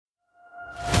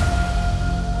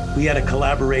We had a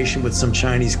collaboration with some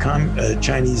Chinese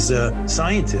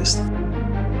scientists.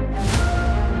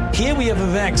 Here we have a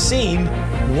vaccine.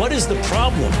 What is the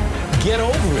problem? Get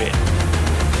over it.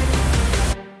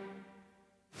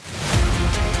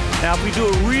 Now, if we do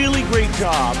a really great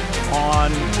job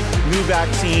on new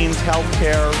vaccines,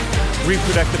 healthcare,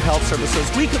 reproductive health services,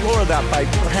 we could lower that by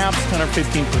perhaps 10 or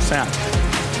 15%.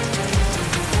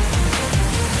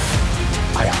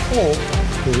 I hope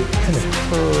that it can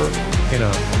occur in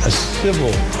a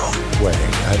civil way,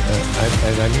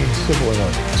 and I mean civil in a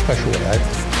special way,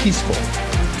 peaceful.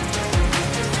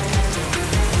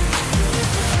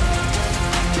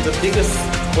 The biggest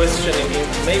question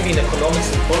maybe in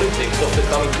economics and politics of the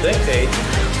coming decade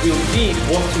will be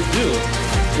what to do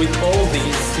with all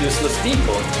these useless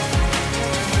people.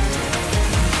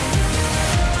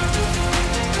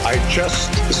 I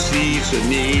just see the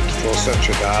need for such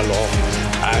a dialogue,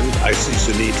 and I see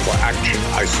the need for action.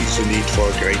 I see the need for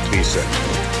a great reset.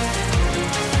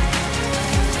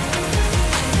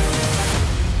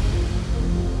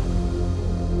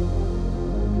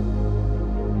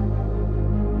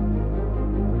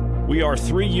 We are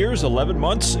 3 years, 11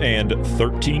 months, and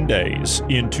 13 days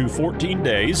into 14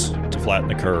 days to flatten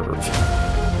the curve.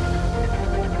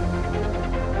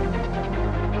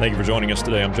 Thank you for joining us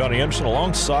today. I'm Johnny Anderson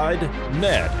alongside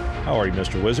Ned. How are you,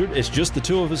 Mr. Wizard? It's just the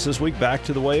two of us this week, back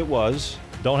to the way it was.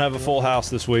 Don't have a full house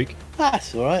this week.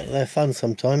 That's all right. They're fun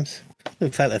sometimes.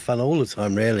 In fact, they're fun all the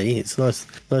time, really. It's nice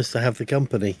to have the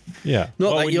company. Yeah.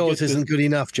 Not that yours isn't good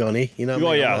enough, Johnny. You know.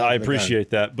 Well, yeah, I appreciate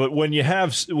that. But when you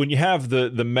have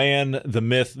the man, the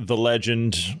myth, the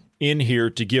legend in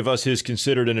here to give us his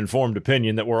considered and informed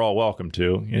opinion that we're all welcome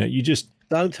to, you just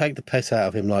don't take the piss out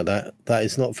of him like that. That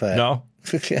is not fair. No.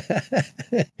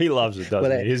 He loves it,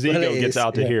 doesn't he? His ego gets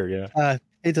out to here. Yeah.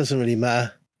 It doesn't really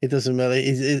matter. It doesn't matter.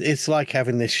 It's like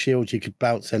having this shield. You could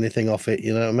bounce anything off it.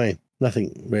 You know what I mean?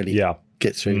 Nothing really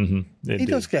gets through. Mm-hmm. He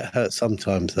does get hurt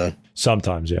sometimes, though.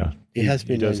 Sometimes, yeah. He has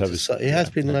been known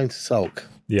to sulk.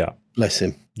 Yeah. Bless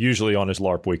him. Usually on his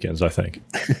LARP weekends, I think.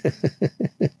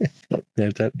 No,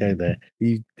 don't go there.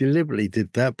 You deliberately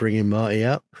did that, bringing Marty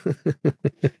up.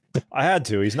 I had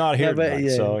to. He's not here tonight,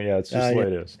 so it's just the way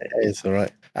it is. It's all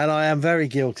right. And I am very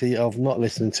guilty of not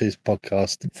listening to his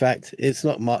podcast. In fact, it's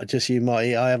not just you,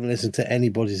 Marty. I haven't listened to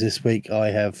anybody's this week.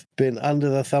 I have been under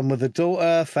the thumb with the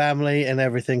daughter, family, and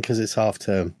everything because it's half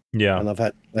term. Yeah. And I've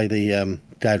had to play the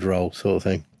dad role sort of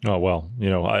thing. Oh, well,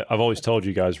 I've always told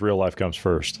you guys real life comes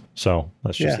first. So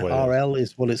that's just the way it is. RL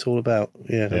is what it's all about.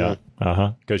 Yeah.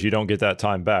 Yeah. Because you don't get that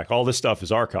time back. All this stuff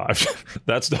is archived.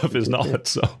 That stuff is not.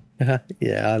 So.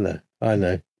 Yeah, I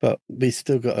know. But we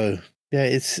still got to. Yeah,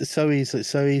 it's so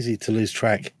easy to lose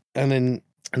track, and then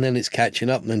it's catching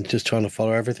up and then just trying to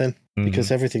follow everything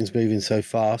because everything's moving so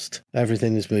fast.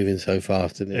 Everything is moving so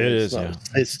fast, and it's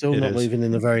still not moving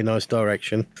in a very nice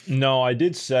direction. No, I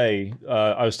did say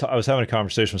I was having a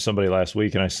conversation with somebody last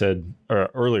week, and I said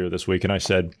earlier this week, and I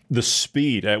said the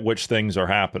speed at which things are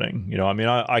happening.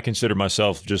 I consider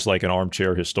myself just like an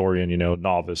armchair historian,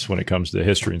 novice when it comes to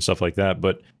history and stuff like that,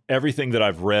 but everything that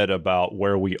I've read about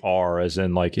where we are, as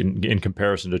in like in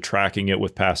comparison to tracking it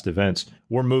with past events,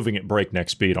 we're moving at breakneck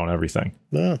speed on everything.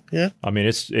 Oh, yeah.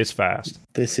 It's fast.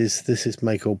 This is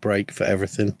make or break for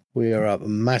everything. We are at a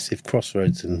massive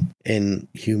crossroads in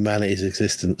humanity's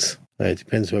existence. It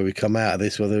depends where we come out of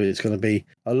this, whether it's going to be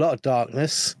a lot of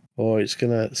darkness or it's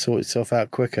going to sort itself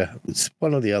out quicker. It's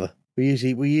one or the other. We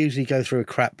usually go through a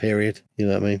crap period. You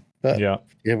know what I mean? But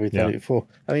we've done it before.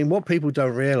 I mean, what people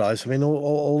don't realise,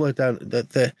 all they don't,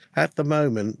 that at the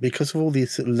moment, because of all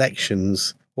these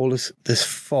elections, all this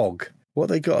fog, what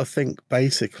they got to think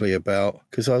basically about,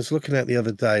 because I was looking at the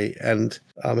other day, and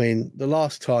I mean, the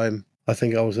last time I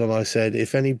think I was on, I said,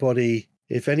 if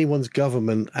anyone's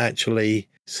government actually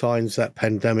signs that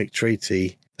pandemic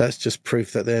treaty, that's just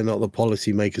proof that they're not the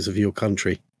policymakers of your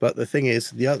country. But the thing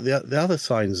is, the other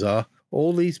signs are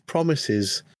all these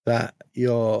promises that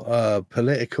your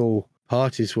political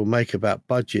parties will make about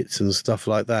budgets and stuff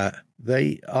like that.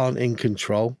 They aren't in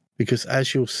control because,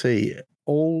 as you'll see,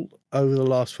 all over the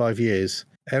last 5 years,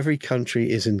 every country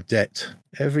is in debt.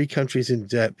 Every country is in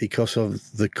debt because of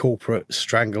the corporate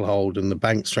stranglehold and the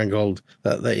bank stranglehold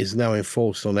that is now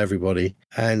enforced on everybody.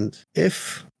 And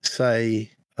if, say,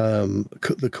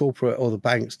 the corporate or the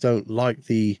banks don't like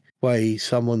the way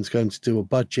someone's going to do a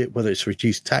budget, whether it's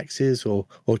reduce taxes or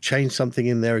change something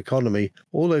in their economy,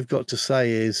 all they've got to say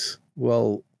is,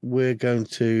 well, we're going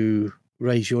to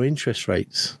raise your interest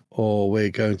rates, or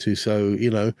we're going to, so,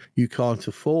 you can't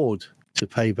afford to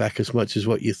pay back as much as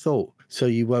what you thought. So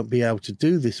you won't be able to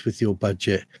do this with your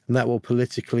budget, and that will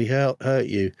politically hurt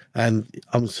you. And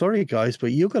I'm sorry, guys,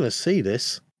 but you're going to see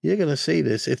this. you're going to see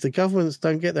this. If the governments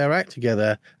don't get their act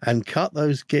together and cut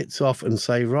those gits off and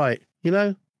say, right, we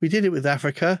did it with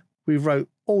Africa. We wrote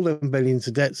all them billions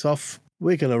of debts off.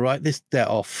 We're going to write this debt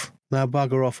off. Now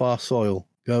bugger off our soil.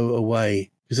 Go away.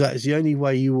 Because that is the only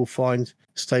way you will find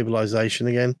stabilization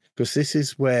again. Because this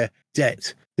is where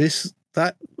debt,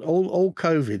 all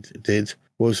COVID did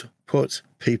was put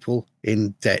people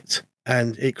in debt.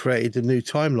 And it created a new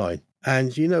timeline.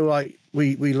 And,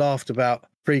 we laughed about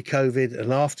pre-COVID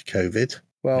and after COVID.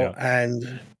 Well,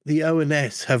 and the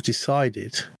ONS have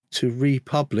decided to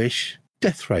republish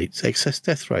death rates, excess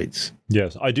death rates.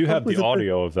 Yes, I do have the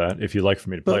audio of that if you'd like for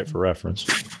me to play it for reference.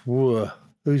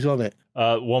 Who's on it?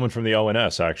 A woman from the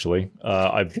ONS, actually.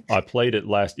 I played it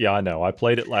last... Yeah, I know. I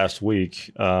played it last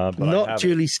week. But not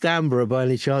Julie Stamborough by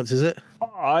any chance, is it?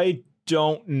 I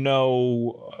don't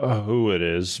know who it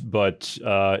is, but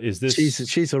is this...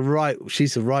 She's a right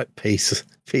piece of work.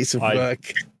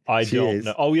 I don't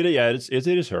know. Oh, yeah, it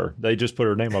is her. They just put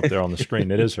her name up there on the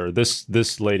screen. It is her.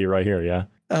 This lady right here, yeah.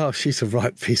 Oh, she's a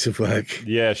right piece of work.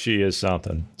 Yeah, she is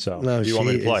something. So, do you want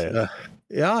me to play it?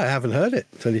 Yeah, I haven't heard it.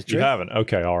 Tell you the truth. You haven't?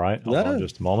 Okay, all right. Hold on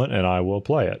just a moment, and I will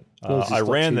play it. I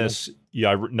ran this.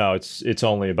 No, it's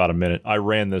only about a minute. I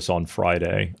ran this on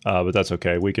Friday, but that's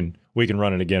okay. We can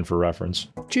run it again for reference.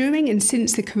 During and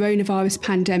since the coronavirus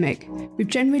pandemic, we've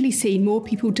generally seen more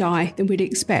people die than we'd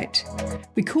expect.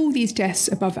 We call these deaths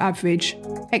above average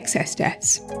excess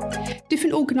deaths.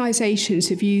 Different organisations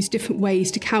have used different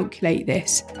ways to calculate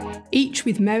this, each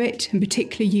with merit and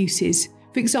particular uses,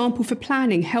 for example, for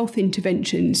planning health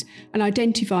interventions and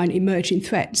identifying emerging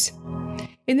threats.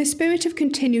 In the spirit of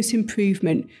continuous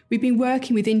improvement, we've been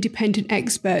working with independent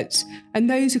experts and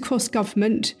those across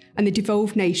government and the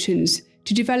devolved nations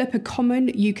to develop a common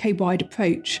UK-wide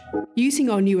approach. Using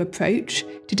our new approach,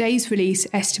 today's release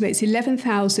estimates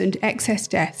 11,000 excess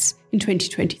deaths in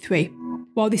 2023.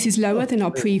 While this is lower than our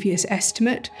previous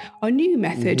estimate, our new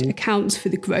method accounts for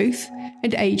the growth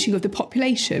and ageing of the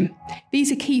population.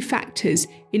 These are key factors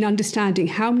in understanding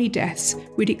how many deaths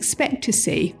we'd expect to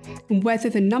see and whether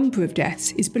the number of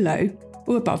deaths is below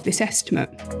or above this estimate.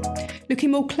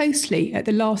 Looking more closely at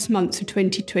the last months of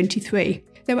 2023,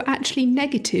 there were actually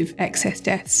negative excess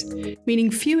deaths, meaning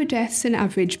fewer deaths than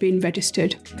average being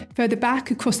registered. Further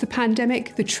back across the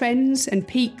pandemic, the trends and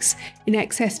peaks in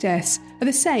excess deaths are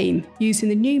the same using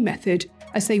the new method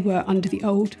as they were under the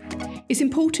old. It's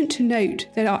important to note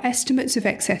that our estimates of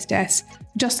excess deaths are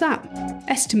just that,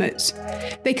 estimates.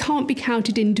 They can't be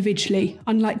counted individually,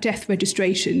 unlike death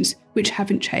registrations, which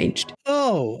haven't changed.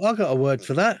 Oh, I got a word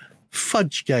for that.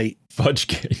 Fudgegate.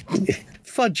 Fudgegate.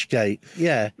 Fudgegate,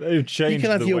 yeah. They've changed. You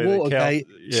can have your Watergate.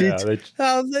 Dead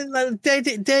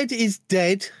is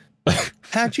dead.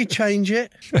 How do you change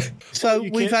it? So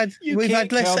we've had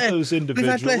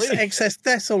less excess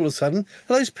deaths all of a sudden.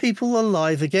 Are those people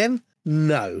alive again?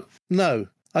 No.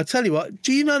 I tell you what.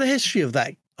 Do you know the history of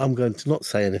that? I'm going to not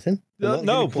say anything.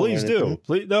 No, please do.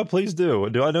 Please do.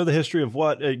 Do I know the history of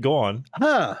what? Go on.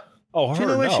 Oh, do you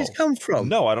know where she's come from?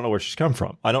 No, I don't know where she's come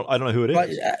from. I don't know who it is. Right,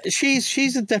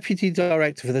 she's a deputy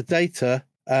director for the data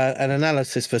and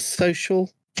analysis for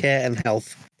social care and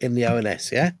health in the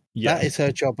ONS. Yeah, that is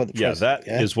her job at the present.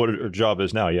 That is what her job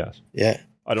is now. Yes. Yeah.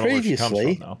 I don't know where she comes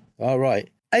from now. All right.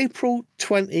 April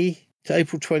 20 to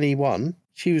April 21,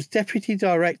 she was deputy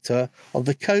director of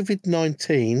the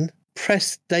COVID-19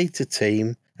 press data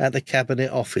team at the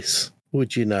Cabinet Office.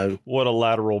 Would you know? What a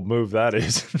lateral move that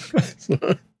is.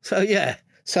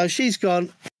 So she's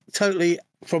gone totally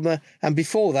from the, and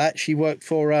before that she worked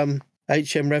for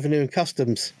HM Revenue and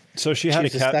Customs. So she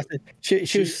was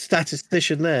a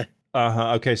statistician there.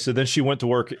 Okay, so then she went to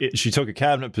work. She took a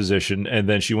cabinet position, and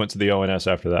then she went to the ONS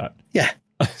after that. Yeah.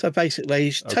 So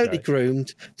basically, she's totally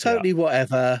groomed, totally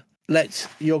whatever.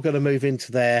 You're going to move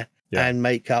into there and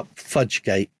make up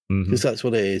Fudgegate. Because that's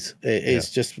what it is. It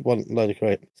is just one load of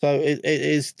crap. So it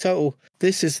is total.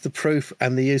 This is the proof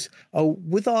and the use. Oh,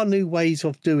 with our new ways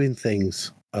of doing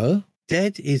things.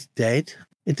 Dead is dead.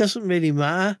 It doesn't really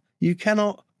matter. You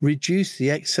cannot reduce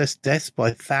the excess deaths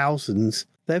by thousands.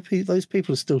 Those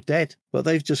people are still dead, but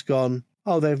they've just gone,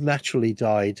 they've naturally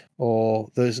died, or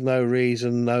there's no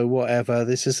reason, no whatever.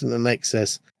 This isn't an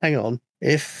excess. Hang on.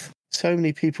 If so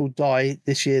many people die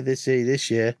this year,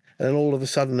 and then all of a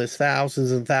sudden there's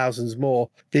thousands and thousands more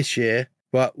this year,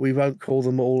 but we won't call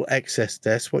them all excess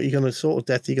deaths. What sort of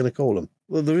death are you going to call them?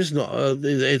 Well, there is not.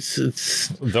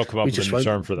 They'll come up with a new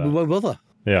term for that. We won't bother.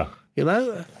 Yeah.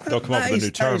 They'll come up with a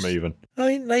new term even. I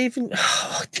mean, they even.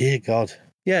 Oh dear God!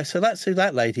 Yeah, so that's who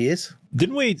that lady is.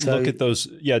 Didn't we look at those?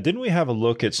 Yeah, didn't we have a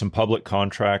look at some public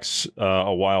contracts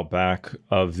a while back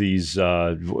of these?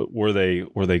 Were they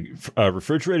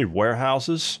refrigerated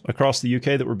warehouses across the UK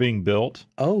that were being built?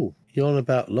 Oh, you're on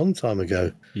about a long time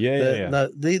ago. Yeah. No,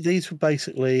 these were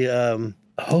basically.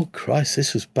 Oh Christ!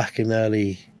 This was back in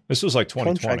early. This was like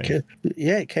 2020.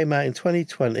 Yeah, it came out in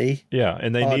 2020. Yeah,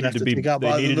 and they needed to be built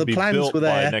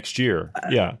by next year.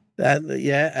 Yeah.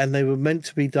 And they were meant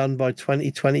to be done by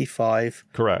 2025.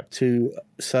 Correct.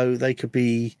 So they could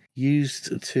be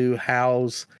used to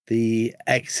house the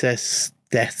excess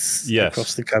deaths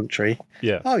across the country.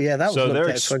 Yeah. Oh yeah, that was. So they're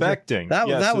expecting that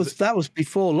was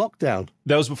before lockdown.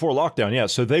 That was before lockdown. Yeah.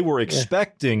 So they were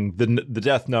expecting the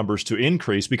death numbers to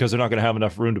increase because they're not going to have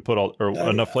enough room to put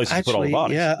enough places to put all the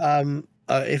bodies. Yeah.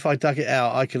 If I dug it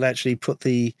out, I could actually put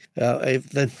instead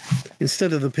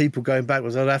of the people going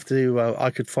backwards, I'd have to. I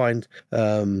could find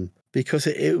because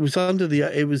it was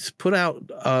it was put out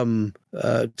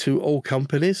to all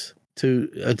companies to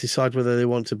decide whether they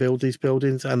want to build these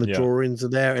buildings, and the drawings are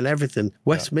there and everything.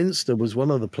 Westminster was one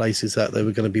of the places that they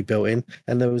were going to be built in,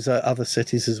 and there was other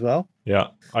cities as well. Yeah,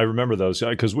 I remember those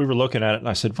because we were looking at it and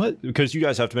I said, what? Because you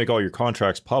guys have to make all your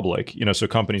contracts public, so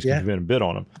companies can come in and bid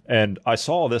on them. And I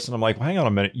saw this and I'm like, well, hang on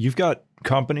a minute. You've got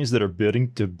companies that are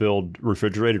bidding to build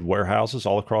refrigerated warehouses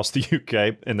all across the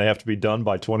UK, and they have to be done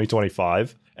by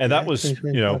 2025. And that was,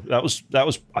 that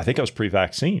was, I think I was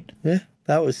pre-vaccine. Yeah,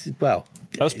 that was, well.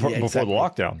 That was before the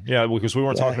lockdown. Yeah, because we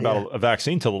weren't talking about a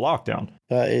vaccine till the lockdown.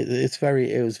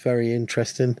 It was very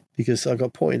interesting because I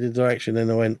got pointed in the direction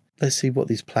and I went, let's see what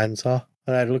these plans are.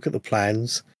 And I had a look at the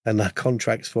plans and the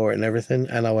contracts for it and everything.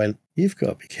 And I went, you've got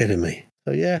to be kidding me.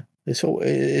 So yeah,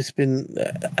 it's been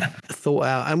thought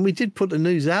out. And we did put the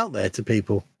news out there to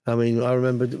people. I mean, I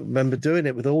remember doing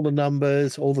it with all the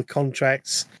numbers, all the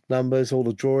contracts numbers, all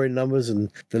the drawing numbers,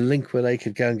 and the link where they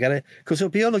could go and get it. Because it'll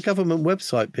be on the government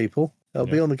website, people. It'll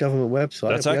be on the government website.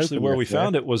 That's actually where we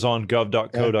found it, was on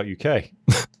gov.co.uk.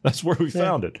 That's where we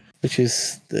found it. Which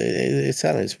is,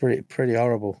 it's pretty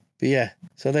horrible. But yeah,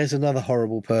 so there's another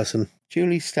horrible person,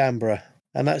 Julie Stamborough.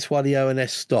 And that's why the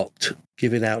ONS stopped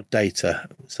giving out data,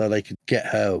 so they could get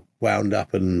her wound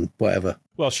up and whatever.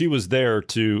 Well, she was there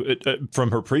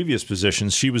from her previous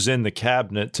positions, she was in the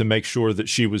cabinet to make sure that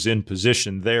she was in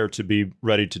position there to be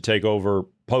ready to take over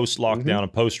post-lockdown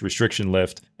and post-restriction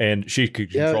lift, and she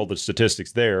could control the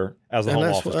statistics there, as the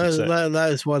Home Office would say.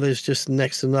 That is why there's just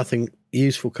next to nothing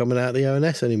useful coming out of the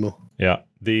ONS anymore. Yeah,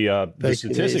 the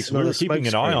statistics, we were keeping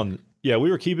an eye on. Yeah, we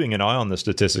were keeping an eye on the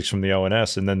statistics from the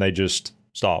ONS, and then they just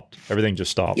stopped. Everything just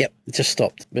stopped. Yep, it just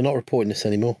stopped. We're not reporting this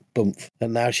anymore. Boom.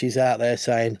 And now she's out there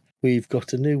saying, we've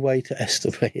got a new way to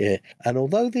estimate it. And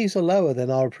although these are lower than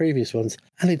our previous ones,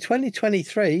 and in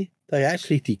 2023, they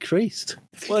actually decreased.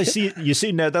 Well, you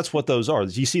see, Ned, that's what those are.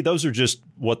 You see, those are just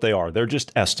what they are. They're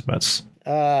just estimates.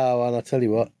 Oh, and I tell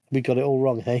you what, we got it all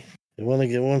wrong, hey?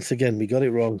 Once again, we got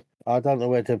it wrong. I don't know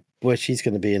where she's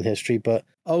going to be in history, but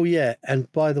oh yeah.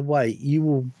 And by the way, you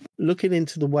were looking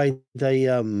into the way they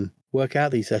work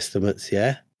out these estimates.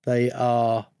 Yeah, they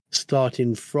are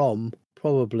starting from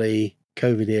probably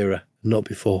COVID era, not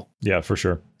before. Yeah, for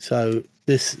sure. So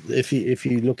this, if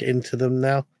you look into them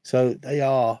now, so they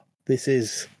are. This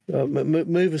is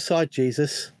move aside,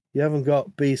 Jesus. You haven't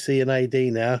got BC and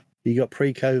AD now. You got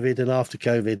pre-COVID and after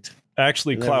COVID.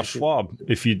 Actually, Klaus Schwab,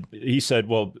 he said,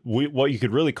 well, what you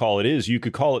could really call it is you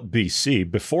could call it BC,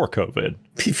 before COVID.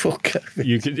 Before COVID.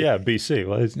 You could, BC.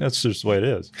 Well, that's just the way it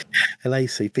is. And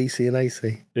AC, BC and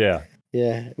AC. Yeah.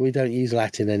 Yeah, we don't use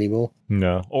Latin anymore.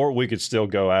 No, or we could still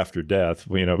go after death,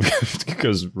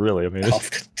 because really, I mean,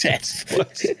 after death.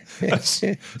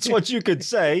 That's what you could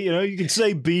say. You could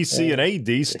say BC and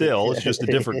AD still. It's just a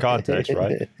different context,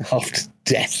 right? After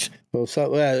death. Well,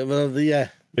 yeah.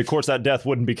 Of course, that death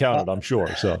wouldn't be counted, I'm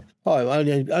sure. So,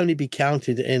 only be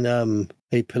counted in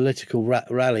a political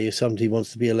rally. If somebody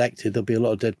wants to be elected, there'll be a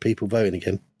lot of dead people voting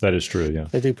again. That is true. Yeah,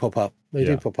 they do pop up.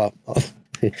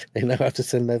 They know how to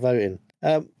send their vote in.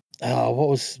 What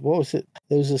was it?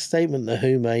 There was a statement that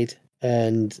WHO made,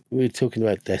 and we were talking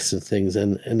about deaths and things,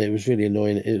 and it was really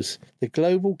annoying. It was, the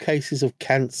global cases of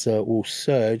cancer will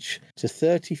surge to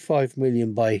 35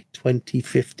 million by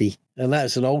 2050. And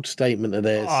that's an old statement of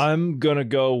theirs. I'm going to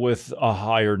go with a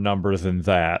higher number than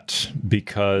that,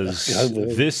 because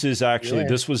this is actually,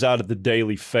 this was out of the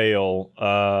Daily Fail.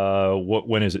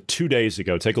 When is it? 2 days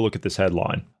ago. Take a look at this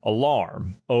headline.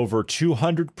 Alarm. Over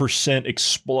 200%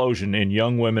 explosion in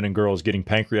young women and girls getting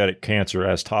pancreatic cancer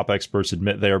as top experts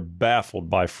admit they are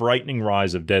baffled by frightening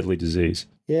rise of deadly disease.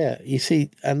 Yeah, you see,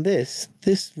 and this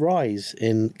rise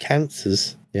in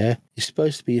cancers, is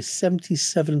supposed to be a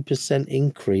 77%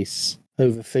 increase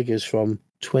over figures from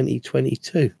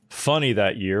 2022. Funny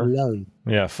that year. Alone.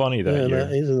 Yeah, funny that year.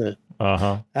 Isn't it?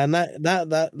 Uh-huh. And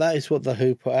that is what the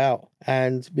WHO put out.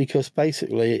 And because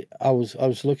basically I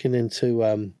was looking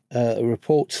into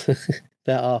reports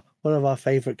that are one of our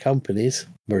favorite companies,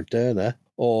 Moderna,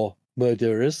 or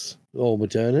murderers, or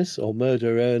Modernas, or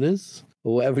murder earners,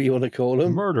 or whatever you want to call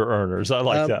them. Murder earners. I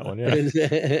like that one,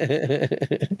 yeah.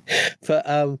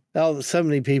 But so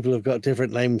many people have got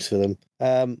different names for them.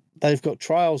 They've got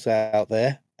trials out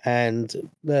there, and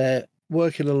they're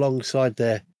working alongside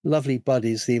their lovely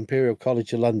buddies, the Imperial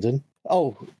College of London.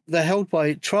 Oh,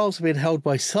 trials have been held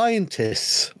by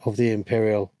scientists of the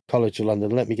Imperial College of London.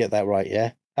 Let me get that right,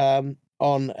 yeah. On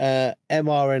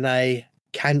mRNA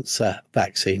cancer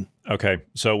vaccine. Okay,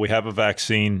 so we have a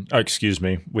vaccine. Excuse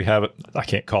me. We have it. I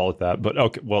can't call it that, but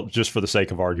okay. Well, just for the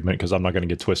sake of argument, because I'm not going to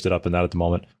get twisted up in that at the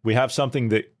moment. We have something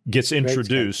that gets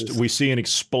introduced. We see an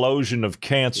explosion of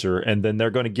cancer, and then they're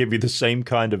going to give you the same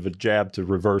kind of a jab to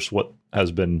reverse what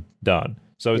has been done.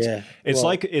 So it's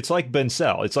like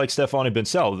Bencel. It's like Stefani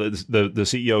Bencel, the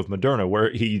CEO of Moderna,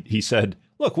 where he said,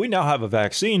 "Look, we now have a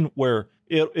vaccine where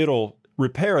it'll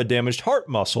repair a damaged heart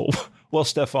muscle." Well,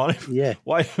 Stefani,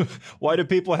 why do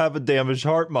people have a damaged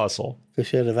heart muscle?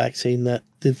 Because you had a vaccine that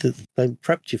they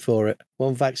prepped you for it.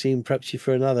 One vaccine preps you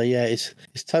for another. Yeah, it's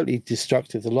totally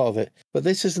destructive, a lot of it. But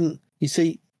this isn't. You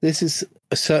see, this is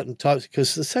a certain type,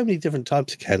 because there's so many different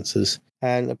types of cancers,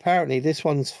 and apparently this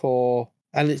one's for.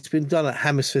 And it's been done at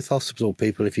Hammersmith Hospital,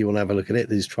 people, if you want to have a look at it,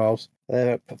 these trials.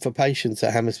 For patients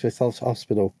at Hammersmith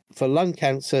Hospital. For lung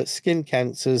cancer, skin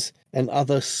cancers, and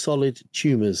other solid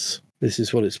tumours. This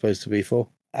is what it's supposed to be for.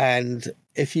 And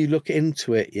if you look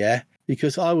into it,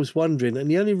 because I was wondering,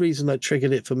 and the only reason that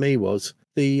triggered it for me was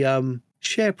the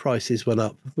share prices went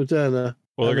up. Moderna.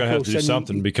 Well, they're going to have to do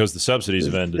something because the subsidies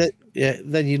have ended.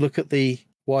 Then you look at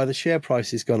why the share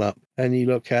price has gone up, and you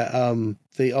look at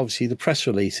obviously the press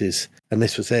releases, and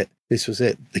this was it,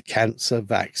 the cancer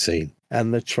vaccine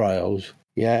and the trials,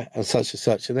 and such and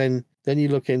such. And then you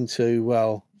look into,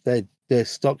 well, their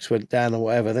stocks went down or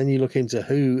whatever. Then you look into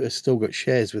who has still got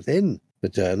shares within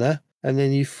Moderna, and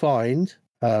then you find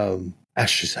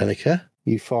AstraZeneca.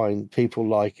 You find people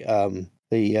like the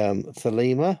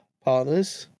Thelema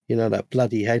Partners, that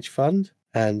bloody hedge fund,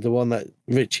 and the one that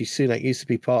Richie Sunak used to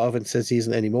be part of and says he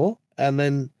isn't anymore. And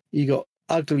then you got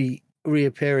ugly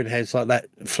reappearing heads like that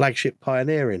flagship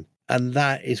Pioneering. And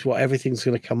that is what everything's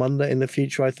going to come under in the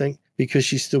future, I think,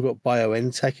 because you've still got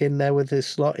BioNTech in there with this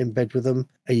slot, in bed with them,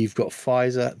 and you've got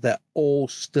Pfizer. They're all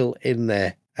still in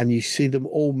there. And you see them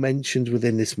all mentioned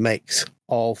within this mix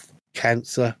of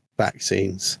cancer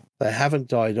vaccines. They haven't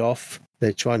died off.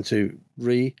 They're trying to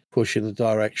push in the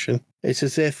direction. It's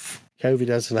as if COVID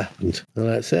hasn't happened, and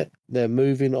that's it. They're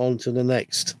moving on to the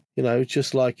next.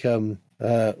 Just like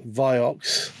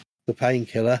Vioxx, the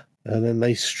painkiller, and then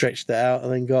they stretched it out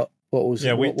and then got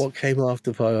what came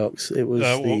after Vioxx? It was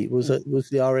was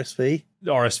the RSV.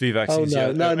 The RSV vaccines.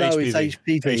 Oh no, HPV. it's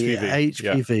HPV.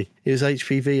 HPV. Yeah. It was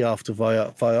HPV after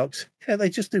Vioxx. Yeah, they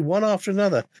just do one after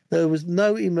another. There was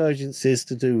no emergencies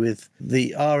to do with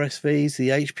the RSVs, the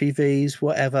HPVs,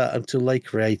 whatever, until they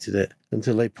created it,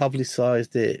 until they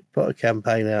publicised it, put a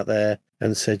campaign out there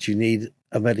and said you need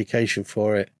a medication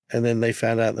for it. And then they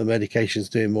found out the medication's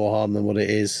doing more harm than what it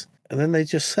is. And then they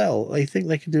just sell. They think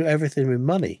they can do everything with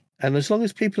money. And as long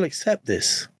as people accept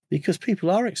this, because people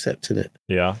are accepting it.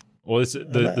 Yeah. Well, it's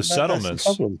the settlements.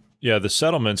 That's the problem. Yeah, the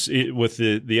settlements with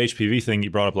the HPV thing you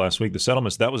brought up last week, the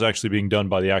settlements, that was actually being done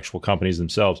by the actual companies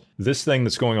themselves. This thing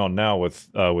that's going on now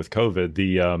with COVID,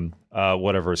 the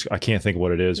whatever, I can't think of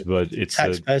what it is, but it's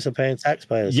taxpayers are paying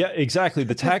taxpayers. Yeah, exactly.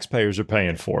 The taxpayers are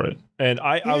paying for it. And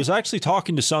I was actually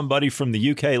talking to somebody from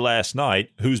the UK last night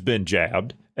who's been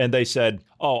jabbed. And they said,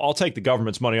 "Oh, I'll take the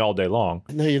government's money all day long."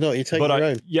 No, you're not. You take your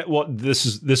own. Yeah, well, this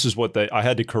is what I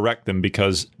had to correct them,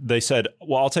 because they said,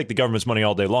 "Well, I'll take the government's money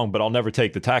all day long, but I'll never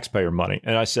take the taxpayer money."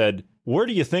 And I said, "Where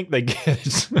do you think they get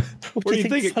it? Where do you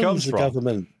think it comes from?"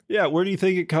 Government? Yeah, where do you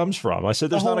think it comes from? I said,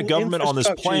 "There's not a government on this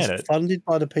planet funded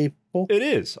by the people." It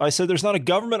is. I said, "There's not a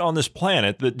government on this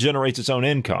planet that generates its own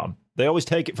income. They always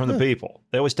take it from the people.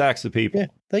 They always tax the people. Yeah,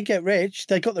 they get rich.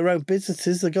 They got their own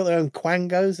businesses. They got their own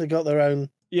quangos. They got their own."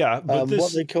 Yeah, but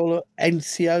what they call it,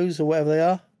 NCOs or whatever they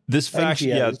are. This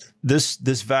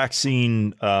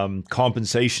vaccine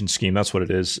compensation scheme, that's what it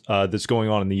is, that's going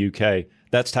on in the UK.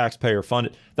 That's taxpayer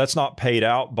funded. That's not paid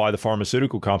out by the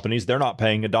pharmaceutical companies. They're not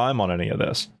paying a dime on any of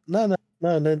this. No.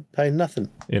 No, they're paying nothing.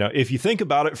 You know, if you think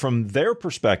about it from their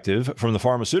perspective, from the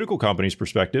pharmaceutical company's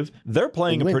perspective, they're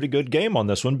playing a pretty good game on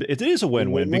this one. It is a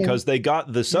win-win because they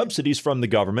got the subsidies from the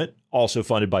government, also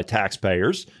funded by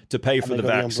taxpayers, to pay for the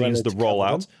vaccines, the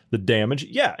rollouts, the damage.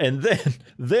 Yeah, and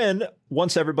then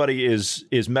once everybody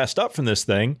is messed up from this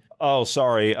thing, oh,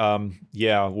 sorry,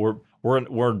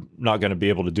 we're not going to be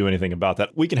able to do anything about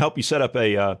that. We can help you set up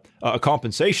a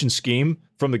compensation scheme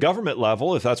from the government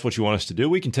level if that's what you want us to do.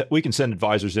 We can send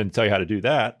advisors in to tell you how to do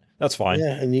that. That's fine.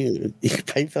 Yeah, and you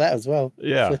pay for that as well.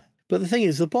 Yeah. But the thing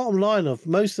is, the bottom line of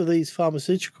most of these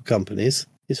pharmaceutical companies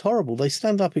is horrible. They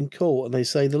stand up in court and they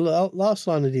say the last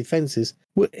line of defense is,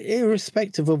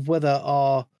 irrespective of whether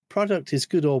our product is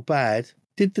good or bad,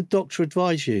 did the doctor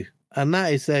advise you? And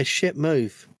that is their shit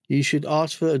move. You should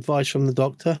ask for advice from the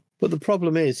doctor. But the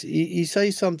problem is, you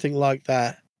say something like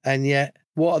that, and yet,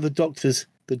 what are the doctors?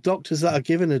 The doctors that are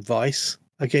giving advice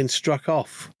are getting struck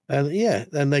off. And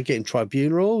then they're getting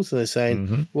tribunals. And they're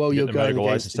saying, well, you're going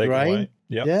against the grain.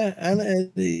 Yep. Yeah,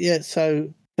 and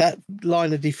so that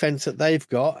line of defense that they've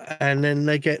got, and then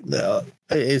they get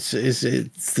it's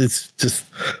just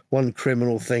one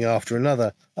criminal thing after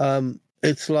another.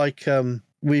 It's like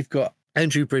we've got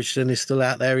Andrew Bridgeton is still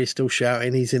out there. He's still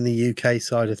shouting. He's in the UK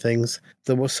side of things.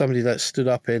 There was somebody that stood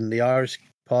up in the Irish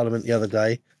Parliament the other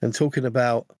day and talking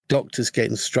about doctors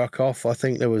getting struck off. I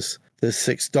think there's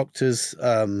 6 doctors.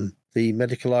 The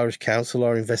Medical Irish Council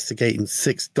are investigating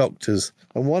 6 doctors.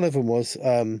 And one of them was,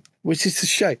 which is a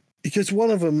shame, because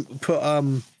one of them put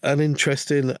an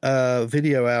interesting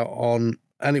video out on,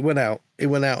 and it went out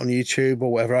on YouTube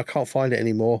or whatever. I can't find it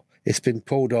anymore. It's been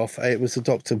pulled off. It was the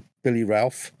Dr. Billy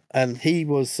Ralph. And he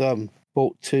was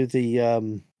brought to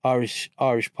the Irish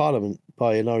Parliament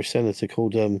by an Irish senator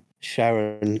called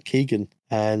Sharon Keegan,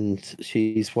 and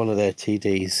she's one of their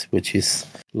TDs, which is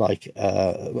like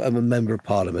a member of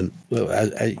Parliament.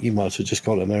 You might as well just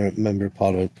call it a member of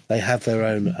Parliament. They have their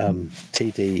own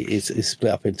TD. is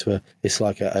split up into it's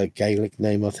like a Gaelic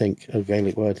name, I think, a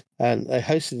Gaelic word. And they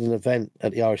hosted an event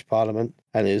at the Irish Parliament,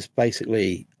 and it was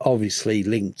basically obviously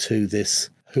linked to this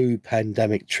WHO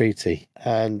pandemic treaty.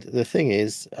 And the thing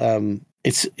is,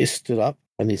 it's stood up,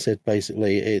 and he said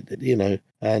basically,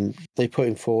 and they put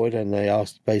him forward, and they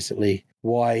asked basically,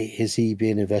 why is he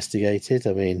being investigated?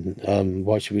 I mean,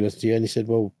 why should we listen to you? And he said,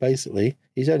 well, basically,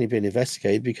 he's only been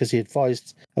investigated because he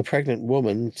advised a pregnant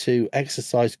woman to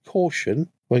exercise caution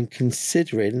when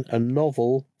considering a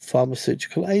novel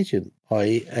pharmaceutical agent,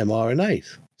 i.e.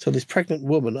 mRNAs. So this pregnant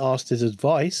woman asked his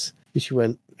advice,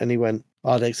 and he went,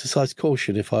 I'd exercise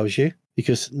caution if I was you,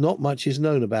 because not much is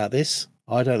known about this.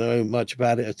 I don't know much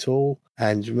about it at all.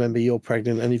 And remember, you're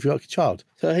pregnant and you've got a child.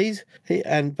 So he's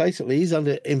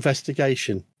under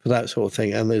investigation for that sort of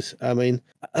thing. And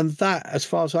and that, as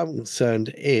far as I'm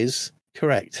concerned, is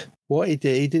correct. What he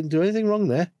didn't do anything wrong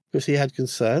there, because he had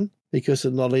concern, because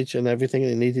of knowledge and everything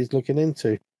that needed looking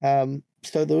into. So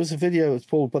there was a video that was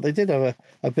pulled, but they did have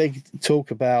a big talk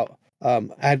about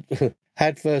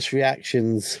adverse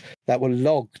reactions that were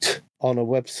logged on a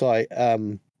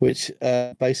website, which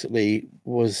basically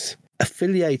was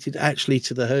affiliated actually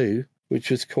to the WHO,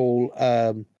 which was called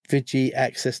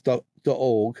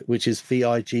vigiaccess.org, which is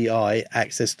VIGI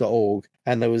access.org.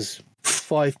 And there was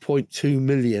 5.2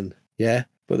 million. Yeah.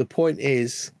 But the point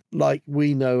is, like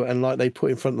we know, and like they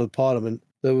put in front of the Parliament,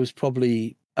 there was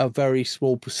probably a very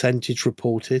small percentage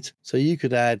reported. So you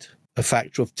could add a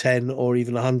factor of 10 or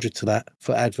even 100 to that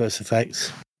for adverse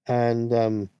effects.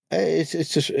 And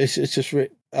it's just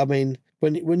I mean,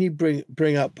 when you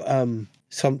bring up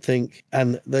something,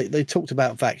 and they talked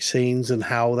about vaccines and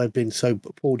how they've been so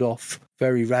pulled off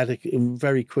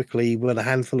very quickly when a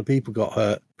handful of people got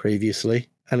hurt previously.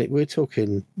 And we're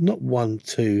talking not 1,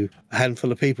 2, a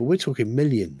handful of people. We're talking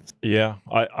millions. Yeah,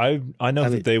 I know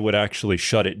that they would actually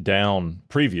shut it down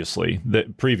previous to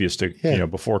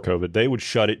before COVID. They would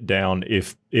shut it down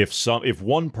if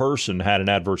one person had an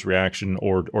adverse reaction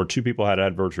or 2 people had an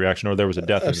adverse reaction, or there was a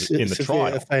death in the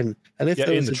trial. And if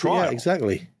there was in the trial,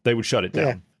 exactly, they would shut it down.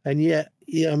 Yeah. And yet,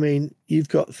 I mean, you've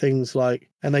got things like,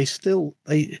 and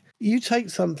you take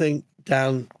something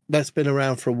down that's been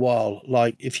around for a while,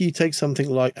 like if you take something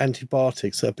like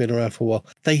antibiotics that have been around for a while,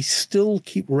 they still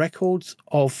keep records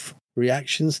of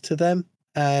reactions to them.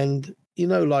 And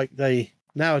like they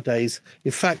nowadays,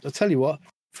 in fact, I'll tell you what,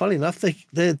 funny enough,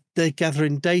 they're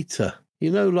gathering data.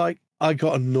 Like I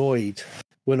got annoyed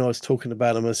when I was talking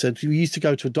about them. I said, we used to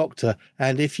go to a doctor,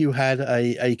 and if you had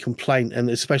a complaint, and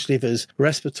especially if it was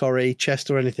respiratory, chest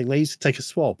or anything, they used to take a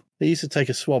swab. They used to take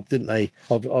a swab, didn't they,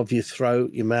 of your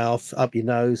throat, your mouth, up your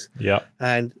nose. Yeah.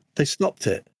 And they stopped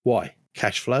it. Why?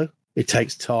 Cash flow. it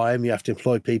takes time. You have to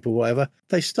employ people, whatever.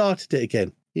 They started it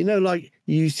again. You know, like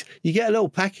you get a little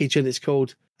package and it's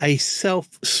called a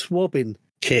self-swabbing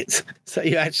kit. So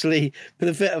you actually put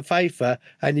a bit of paper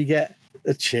and you get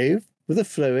a tube with a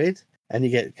fluid and you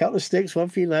get a couple of sticks, one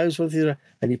for your nose, one for your,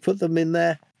 and you put them in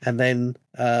there and then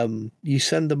you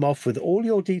send them off with all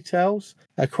your details,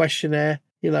 a questionnaire,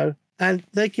 you know, and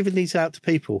they're giving these out to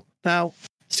people. Now,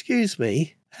 excuse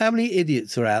me, how many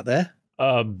idiots are out there?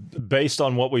 Based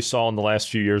on what we saw in the last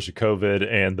few years of COVID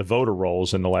and the voter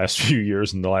rolls in the last few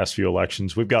years and the last few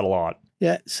elections, we've got a lot.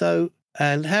 Yeah. So,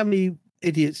 and how many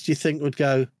idiots do you think would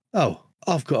go, oh,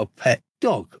 I've got a pet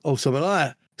dog or something like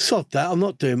that? Sod that. I'm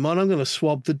not doing mine. I'm going to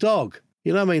swab the dog.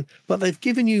 You know what I mean? But they've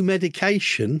given you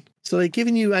medication. So they've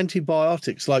given you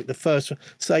antibiotics like the first,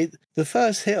 say the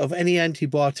first hit of any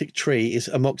antibiotic tree is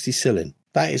amoxicillin.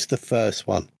 That is the first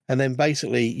one. And then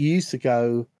basically you used to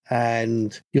go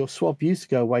and your swab used to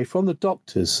go away from the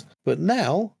doctors. But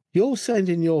now you're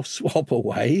sending your swab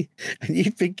away and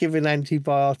you've been given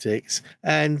antibiotics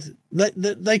and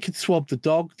they could swab the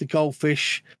dog, the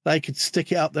goldfish, they could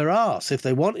stick it up their arse if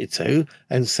they wanted to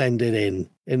and send it in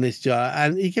this jar.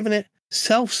 And you're giving it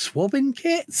self-swabbing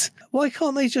kits? Why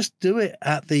can't they just do it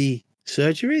at the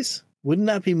surgeries? Wouldn't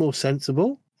that be more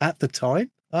sensible at the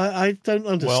time? I don't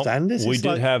understand this. We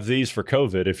did have these for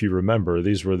COVID, if you remember.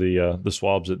 These were the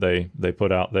swabs that they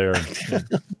put out there.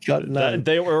 God, no.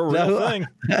 They were a real thing.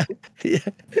 Yeah.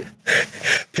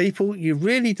 People, you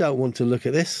really don't want to look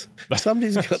at this.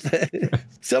 Somebody's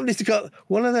got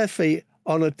one of their feet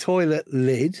on a toilet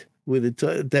lid with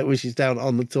that which is down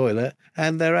on the toilet,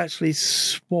 and they're actually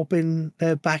swabbing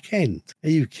their back end. Are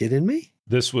you kidding me?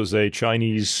 This was a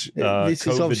Chinese this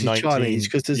is obviously COVID-19. Chinese,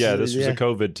 This was a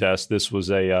COVID test. This was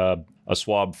a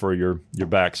swab for your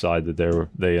backside that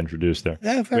they introduced there.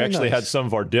 Yeah, we actually nice. had some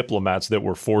of our diplomats that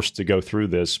were forced to go through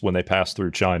this when they passed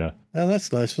through China. Oh,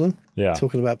 that's nice of them. Yeah.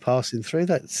 Talking about passing through,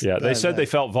 they said they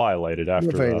felt viviolated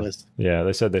after. Very nice. Yeah,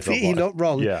 they said they felt You're not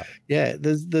wrong. Yeah. Yeah,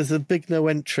 there's a big no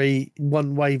entry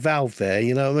one-way valve there,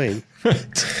 you know what I mean?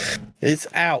 It's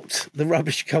out. The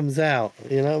rubbish comes out,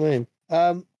 you know what I mean?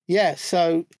 Yeah,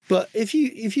 so, but if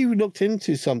you looked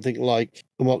into something like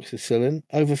amoxicillin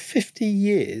over 50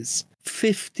 years,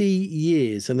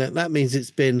 and that means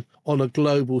it's been on a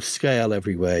global scale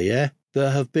everywhere, yeah?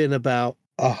 There have been about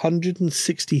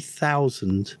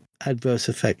 160,000 adverse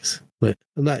effects. And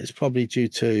that is probably due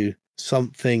to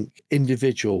something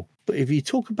individual. But if you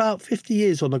talk about 50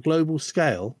 years on a global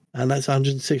scale, and that's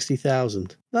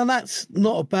 160,000, now that's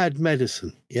not a bad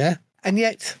medicine, yeah? And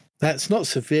yet, that's not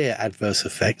severe adverse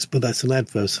effects, but that's an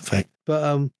adverse effect.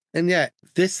 But, and yet,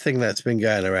 this thing that's been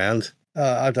going around,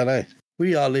 I don't know.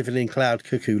 We are living in cloud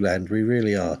cuckoo land. We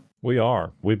really are. We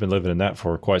are. We've been living in that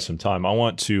for quite some time. I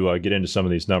want to get into some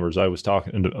of these numbers. I was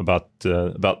talking about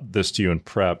this to you in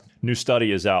prep. New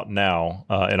study is out now,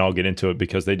 and I'll get into it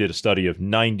because they did a study of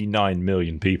 99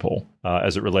 million people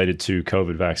as it related to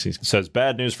COVID vaccines. It says,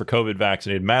 bad news for COVID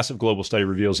vaccinated. Massive global study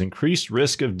reveals increased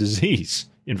risk of disease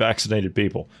in vaccinated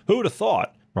people. Who would have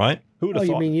thought, right? Who would have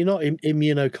thought? You mean you're not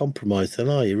immunocompromised then,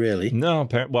 are you really? No,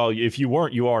 well, if you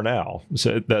weren't, you are now.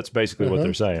 So that's basically what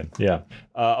they're saying. Yeah.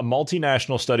 A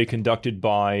multinational study conducted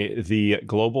by the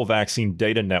Global Vaccine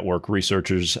Data Network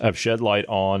researchers have shed light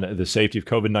on the safety of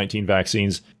COVID-19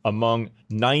 vaccines among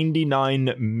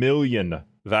 99 million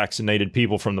vaccinated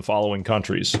people from the following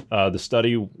countries. The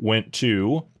study went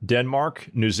to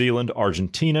Denmark, New Zealand,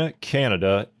 Argentina,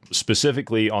 Canada,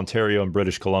 specifically Ontario and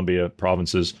British Columbia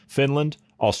provinces, Finland,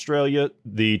 Australia,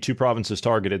 the two provinces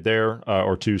targeted there,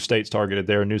 or two states targeted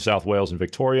there, New South Wales and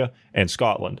Victoria, and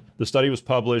Scotland. The study was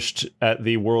published at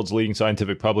the world's leading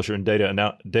scientific publisher and data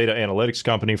analytics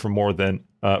company for more than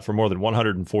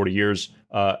 140 years.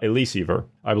 Elsevier,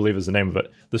 I believe is the name of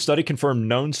it. The study confirmed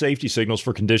known safety signals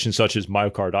for conditions such as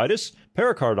myocarditis,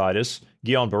 pericarditis,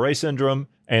 Guillain-Barré syndrome,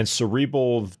 and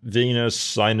cerebral venous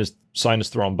sinus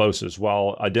thrombosis,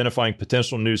 while identifying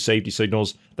potential new safety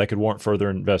signals that could warrant further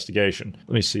investigation.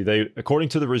 Let me see. According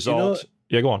to the result,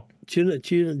 go on. Do you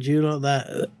know what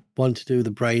that one to do with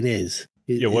the brain is?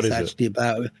 What is it? It's actually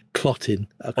about clotting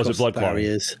across blood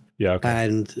barriers. Clotting? Yeah, okay.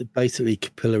 And basically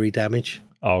capillary damage.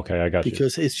 Oh, okay, I got you.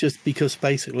 Because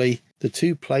basically the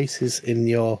two places in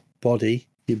your body,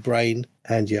 your brain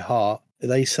and your heart,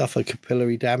 they suffer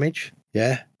capillary damage.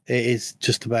 Yeah. it is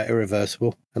just about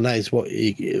irreversible, and that is why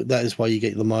you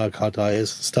get the myocarditis and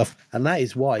stuff, and that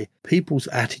is why people's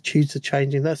attitudes are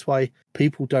changing. That's why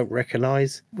people don't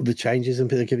recognise the changes and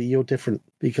you're different,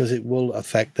 because it will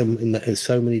affect them in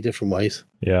so many different ways.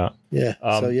 Yeah. Yeah.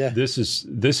 This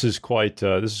is quite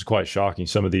shocking.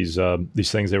 Some of these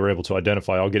things they were able to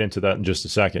identify. I'll get into that in just a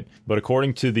second. But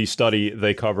according to the study,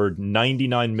 they covered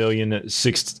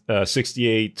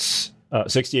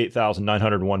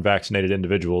 68,901 vaccinated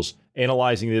individuals,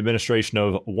 analyzing the administration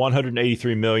of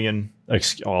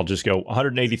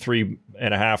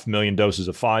 183.5 million doses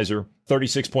of Pfizer,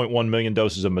 36.1 million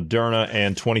doses of Moderna,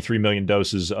 and 23 million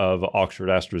doses of Oxford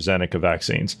AstraZeneca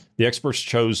vaccines. The experts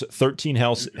chose 13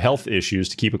 health issues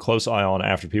to keep a close eye on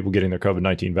after people getting their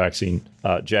COVID-19 vaccine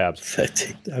jabs.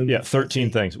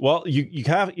 13 things. Well, you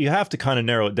have to kind of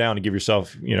narrow it down to give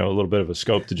yourself a little bit of a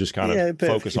scope to just kind of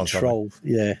focus on something.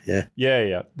 Yeah.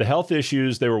 The health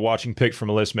issues they were watching picked from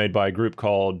a list made by a group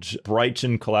called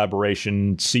Brighton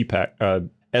Collaboration SPAC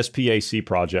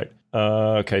project.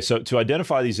 So to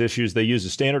identify these issues, they use a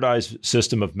standardized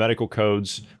system of medical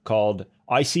codes called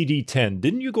ICD-10.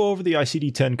 Didn't you go over the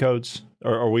ICD-10 codes?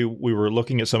 Or we were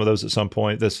looking at some of those at some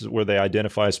point. This is where they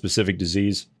identify a specific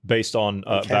disease based on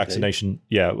vaccination.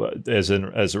 Yeah, as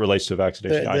it relates to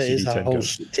vaccination. There is a whole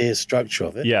tier structure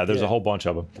of it. Yeah, there's a whole bunch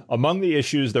of them. Among the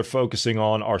issues they're focusing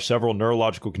on are several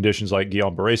neurological conditions like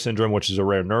Guillain-Barré syndrome, which is a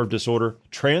rare nerve disorder,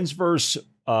 transverse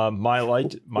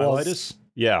myelitis.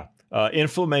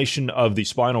 Inflammation of the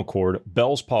spinal cord,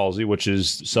 Bell's palsy, which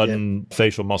is sudden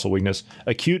facial muscle weakness,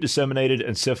 acute disseminated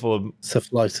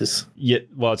encephalitis.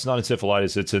 Well, it's not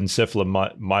encephalitis, it's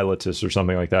encephalomyelitis or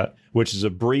something like that, which is a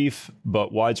brief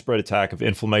but widespread attack of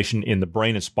inflammation in the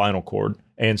brain and spinal cord,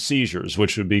 and seizures,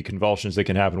 which would be convulsions that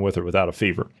can happen with or without a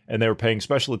fever. And they were paying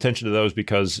special attention to those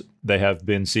because they have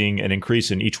been seeing an increase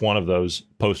in each one of those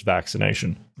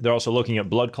post-vaccination. They're also looking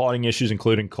at blood clotting issues,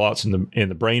 including clots in the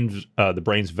brain's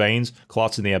veins,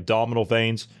 clots in the abdominal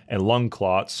veins, and lung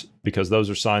clots, because those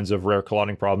are signs of rare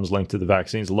clotting problems linked to the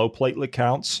vaccines. Low platelet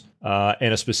counts,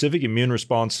 and a specific immune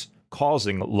response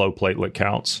causing low platelet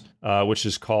counts, which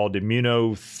is called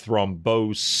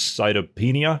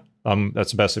immunothrombocytopenia. That's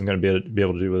the best I'm going to be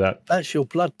able to do with that. That's your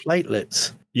blood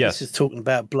platelets. Yes. This is talking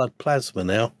about blood plasma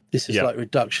now. This is like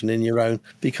reduction in your own,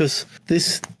 because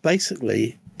this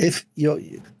basically, it's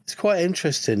quite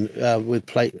interesting with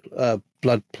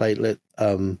blood platelet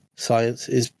science,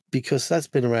 is because that's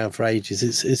been around for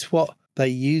ages. It's what they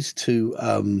use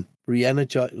to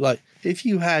re-energize. Like if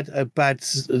you had a bad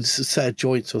set of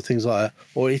joints or things like that,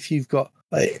 or if you've got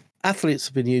athletes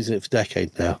have been using it for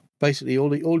decades now. Basically,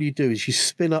 all you do is you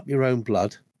spin up your own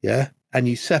blood, and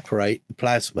you separate the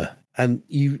plasma, and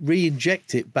you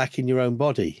re-inject it back in your own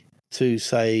body to,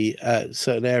 say,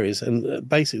 certain areas. And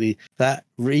basically, that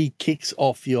re-kicks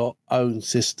off your own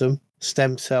system,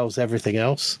 stem cells, everything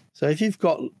else. So if you've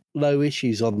got low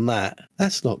issues on that,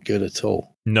 that's not good at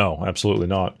all. No, absolutely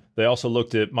not. They also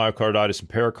looked at myocarditis and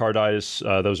pericarditis.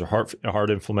 Those are heart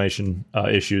inflammation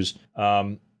issues.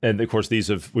 And of course,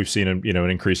 we've seen an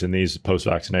increase in these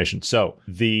post-vaccination. So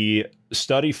the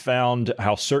study found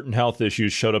how certain health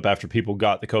issues showed up after people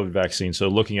got the COVID vaccine. So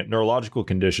looking at neurological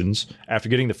conditions, after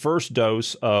getting the first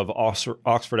dose of Oxford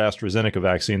AstraZeneca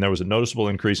vaccine, there was a noticeable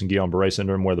increase in Guillain-Barré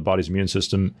syndrome, where the body's immune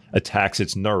system attacks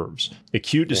its nerves.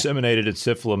 Acute disseminated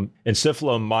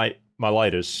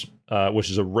encephalomyelitis,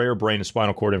 which is a rare brain and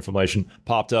spinal cord inflammation,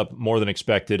 popped up more than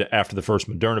expected after the first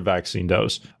Moderna vaccine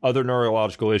dose. Other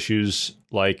neurological issues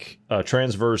like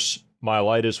transverse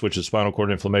myelitis, which is spinal cord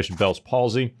inflammation, Bell's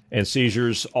palsy, and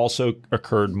seizures also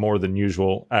occurred more than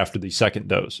usual after the second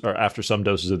dose, or after some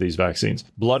doses of these vaccines.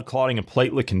 Blood clotting and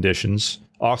platelet conditions.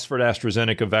 Oxford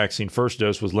AstraZeneca vaccine first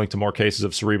dose was linked to more cases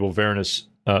of cerebral venous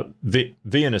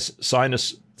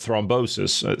sinus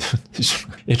thrombosis.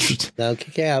 Interesting. No,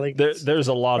 kick out. There's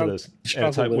a lot of this,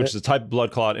 which is a type of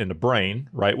blood clot in the brain,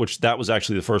 right? Which that was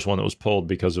actually the first one that was pulled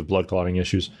because of blood clotting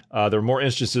issues. There were more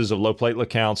instances of low platelet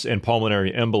counts and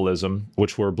pulmonary embolism,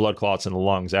 which were blood clots in the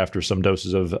lungs after some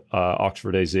doses of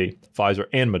Oxford AZ, Pfizer,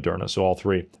 and Moderna, so all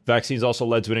three. Vaccines also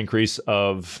led to an increase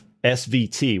of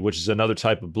SVT, which is another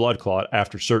type of blood clot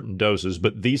after certain doses,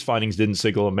 but these findings didn't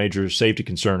signal a major safety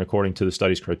concern according to the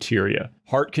study's criteria.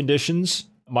 Heart conditions.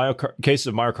 Cases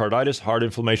of myocarditis, heart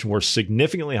inflammation were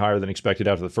significantly higher than expected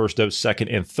after the first dose, second,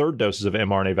 and third doses of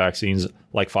mRNA vaccines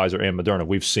like Pfizer and Moderna.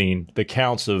 We've seen the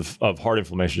counts of heart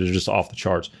inflammation are just off the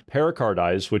charts.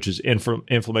 Pericarditis, which is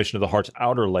inflammation of the heart's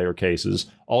outer layer cases,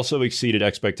 also exceeded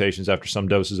expectations after some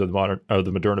doses of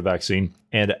the Moderna vaccine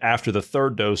and after the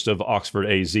third dose of Oxford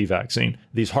AZ vaccine.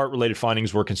 These heart-related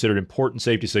findings were considered important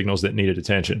safety signals that needed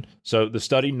attention. So the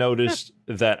study noticed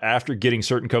that after getting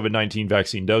certain COVID-19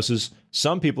 vaccine doses,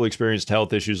 some people experienced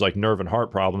health issues like nerve and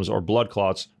heart problems or blood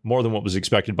clots more than what was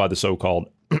expected by the so-called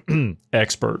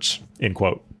experts, end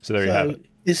quote. So there you have it.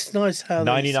 It's nice how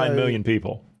 99 million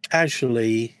people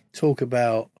casually talk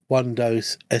about one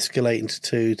dose escalating to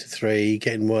 2 to 3,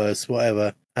 getting worse,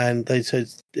 whatever. And they said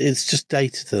it's just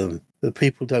data to them. The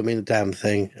people don't mean a damn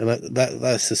thing. And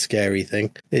that's the scary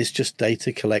thing. It's just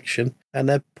data collection. And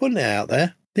they're putting it out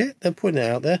there. Yeah, they're putting it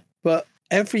out there. But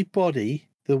everybody,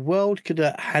 the world could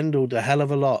have handled a hell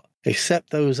of a lot, except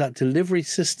there was that delivery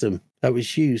system that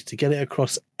was used to get it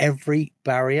across every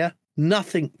barrier.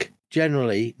 Nothing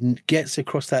generally gets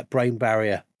across that brain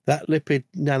barrier. That lipid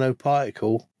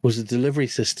nanoparticle was a delivery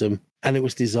system, and it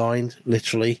was designed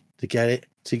literally to get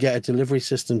a delivery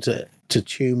system to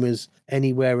tumors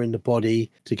anywhere in the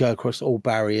body, to go across all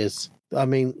barriers. I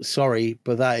mean, sorry,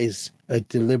 but that is a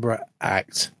deliberate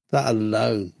act. That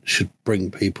alone should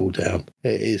bring people down.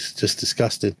 It is just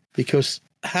disgusting, because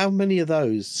how many of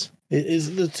those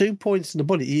is the 2 points in the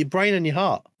body, your brain and your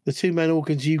heart, the two main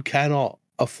organs you cannot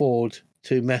afford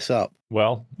to mess up.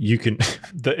 Well, you can,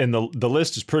 the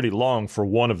list is pretty long for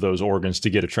one of those organs to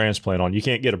get a transplant on. You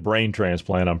can't get a brain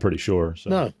transplant, I'm pretty sure. So,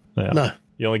 No.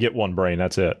 You only get one brain.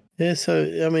 That's it. Yeah. So,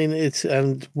 I mean,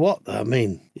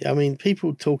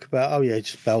 people talk about,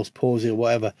 just Bell's palsy or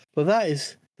whatever, but that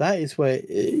is where,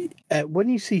 when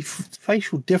you see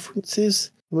facial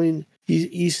differences, I mean,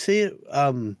 you see it,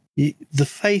 the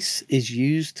face is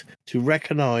used to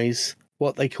recognize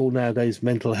what they call nowadays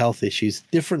mental health issues,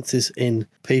 differences in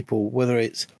people, whether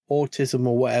it's autism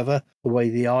or whatever, the way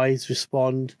the eyes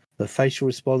respond, the facial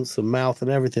response, the mouth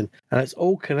and everything. And it's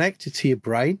all connected to your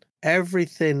brain.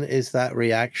 Everything is that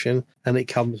reaction, and it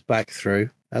comes back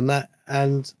through.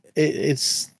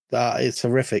 It's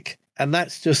horrific. And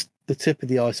that's just the tip of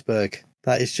the iceberg.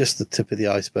 That is just the tip of the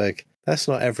iceberg. That's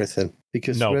not everything.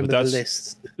 Because remember the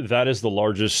list. That is the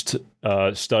largest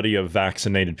study of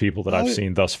vaccinated people that I've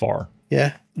seen thus far.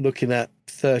 Yeah, looking at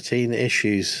 13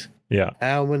 issues. Yeah.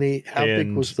 How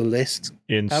big was the list?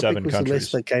 In 7 countries. The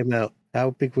list that came out? How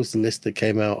big was the list that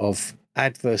came out of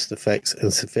adverse effects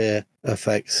and severe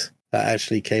effects that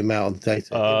actually came out on the data?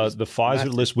 The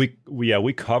Pfizer list,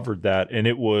 we covered that, and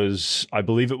it was, I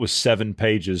believe it was 7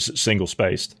 pages, single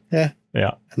spaced. Yeah.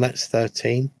 Yeah. And that's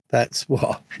 13. That's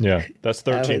what? Yeah, that's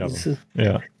 13 of them.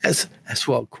 Yeah. That's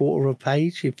what, a quarter of a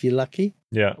page if you're lucky?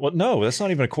 Yeah. Well, no, that's not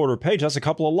even a quarter of a page. That's a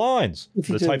couple of lines.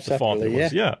 The type of font it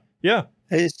was. Yeah. Yeah.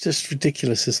 It's just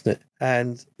ridiculous, isn't it?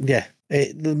 And yeah,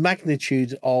 the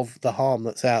magnitude of the harm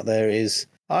that's out there is,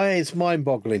 it's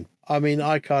mind-boggling. I mean,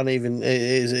 I can't even.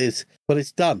 But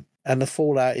it's done, and the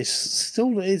fallout is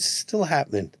still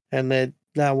happening. And they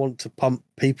now want to pump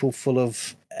people full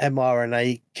of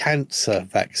mRNA cancer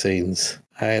vaccines.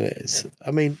 And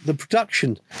the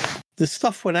production, the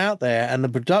stuff went out there, and the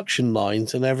production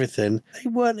lines and everything, they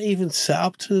weren't even set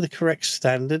up to the correct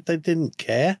standard. They didn't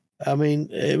care. I mean,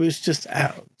 it was just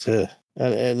out to,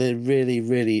 and it really,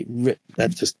 really,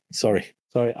 that's just, sorry,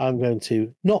 I'm going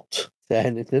to not say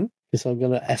anything, because I'm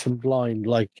going to F and blind,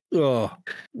 no,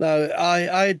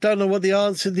 I don't know what the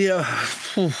answer,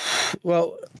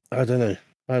 well, I don't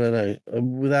know,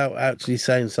 without actually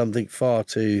saying something far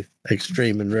too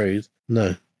extreme and rude.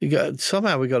 No,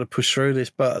 somehow we got to push through this,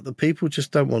 but the people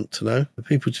just don't want to know. The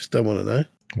people just don't want to know.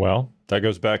 Well, that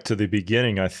goes back to the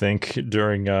beginning, I think,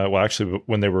 during,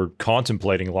 when they were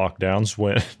contemplating lockdowns,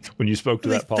 when you spoke to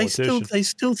that politician. They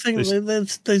still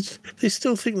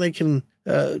think they can,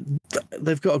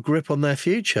 they've got a grip on their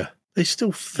future. They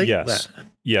still think that.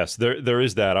 Yes, there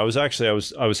is that. I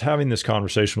was having this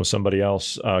conversation with somebody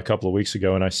else a couple of weeks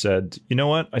ago, and I said, you know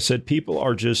what? I said, people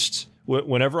are just,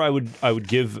 whenever I would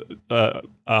give a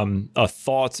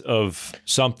thought of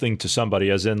something to somebody,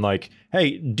 as in like,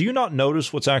 hey, do you not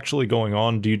notice what's actually going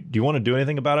on? Do you want to do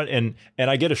anything about it? And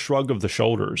I get a shrug of the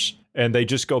shoulders, and they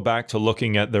just go back to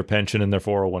looking at their pension and their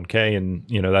 401k, and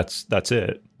that's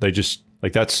it. They just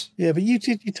like that's but you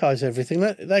digitize everything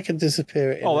that can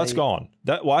disappear. That's gone.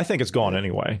 I think it's gone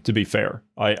anyway. To be fair,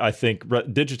 I think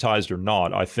digitized or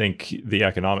not, I think the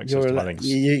economic system. I think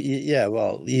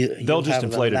they'll just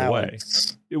inflate it away.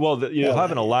 Well, you'll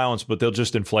have an allowance, but they'll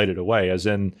just inflate it away. As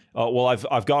in,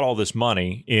 I've got all this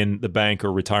money in the bank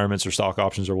or retirements or stock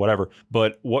options or whatever.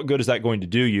 But what good is that going to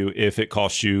do you if it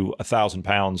costs you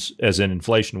 £1,000, as in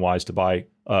inflation wise, to buy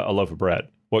a loaf of bread?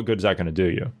 What good is that going to do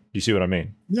you? Do you see what I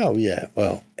mean? No, yeah.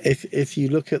 Well, if you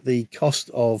look at the cost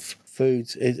of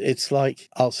foods, it's like,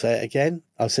 I'll say it again.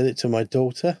 I said it to my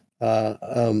daughter.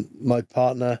 My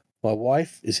partner, my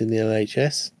wife, is in the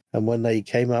NHS. And when they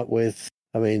came up with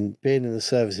I mean, being in the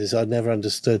services, I never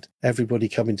understood everybody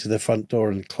coming to their front door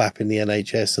and clapping the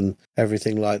NHS and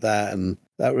everything like that. And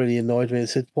that really annoyed me. I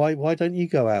said, why don't you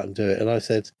go out and do it? And I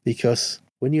said, because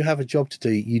when you have a job to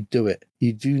do, you do it.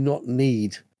 You do not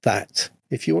need that.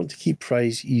 If you want to keep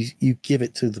praise, you give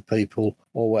it to the people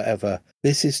or whatever.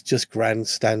 This is just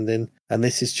grandstanding and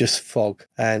this is just fog.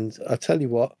 And I tell you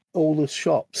what, all the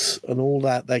shops and all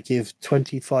that, they give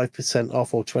 25%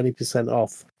 off or 20%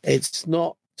 off. It's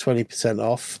not 20%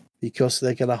 off because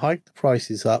they're going to hike the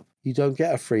prices up. You don't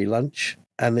get a free lunch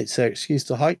and it's their excuse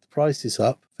to hike the prices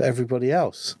up for everybody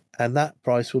else. And that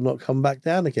price will not come back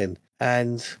down again.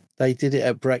 And they did it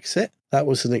at Brexit. That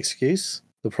was an excuse.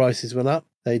 The prices went up.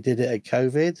 They did it at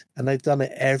COVID, and they've done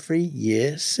it every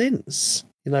year since.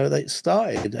 You know, they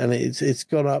started, and it's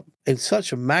gone up in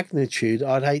such a magnitude,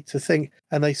 I'd hate to think.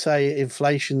 And they say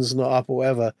inflation's not up or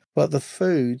whatever, but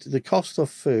the cost of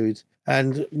food,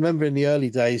 and remember in the early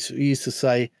days, we used to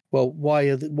say, well, why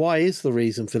is the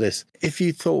reason for this? If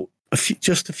you thought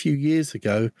just a few years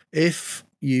ago, if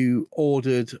you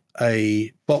ordered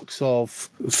a box of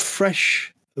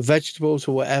fresh vegetables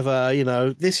or whatever, you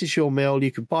know, this is your meal,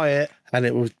 you could buy it and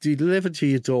it will be delivered to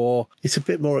your door. It's a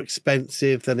bit more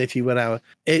expensive than if you went out.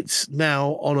 It's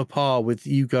now on a par with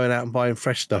you going out and buying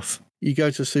fresh stuff. You go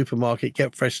to a supermarket,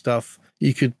 get fresh stuff.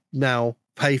 You could now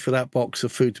pay for that box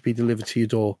of food to be delivered to your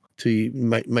door to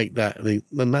make that.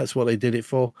 And that's what they did it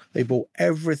for. They brought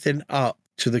everything up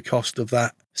to the cost of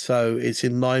that. So it's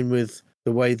in line with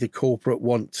the way the corporate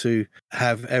want to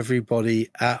have everybody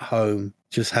at home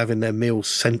just having their meals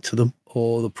sent to them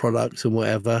or the products and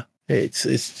whatever. It's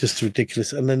just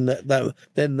ridiculous. And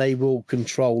then they will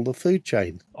control the food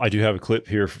chain. I do have a clip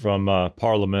here from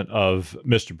Parliament of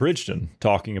Mr. Bridgeton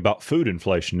talking about food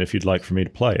inflation, if you'd like for me to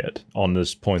play it on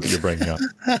this point that you're bringing up.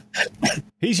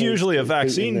 He's usually a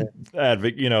vaccine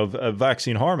advocate, you know, a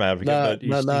vaccine harm advocate,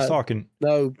 but he's talking.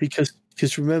 No, because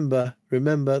remember,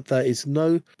 there is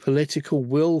no political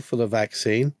will for the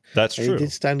vaccine. That's true. He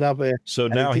did stand up here. So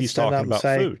now he's talking about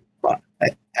food.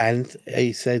 And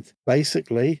he said,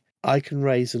 basically, I can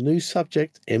raise a new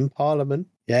subject in Parliament,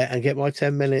 and get my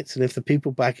 10 minutes. And if the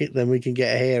people back it, then we can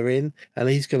get a hearing. And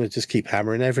he's going to just keep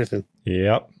hammering everything.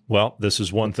 Yep. Well, this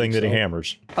is one thing that he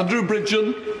hammers. Andrew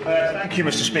Bridgen. Thank you,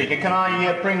 Mr. Speaker. Can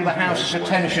I bring the House's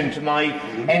attention to my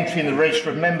entry in the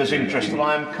Register of Members' interest that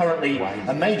I am currently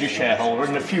a major shareholder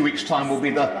and in a few weeks' time will be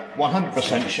the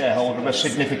 100% shareholder of a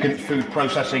significant food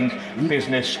processing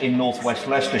business in northwest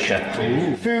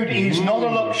Leicestershire. Food is not a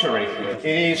luxury. It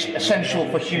is essential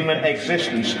for human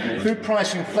existence. Food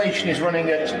price inflation is running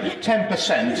at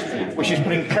 10%, which is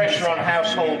putting pressure on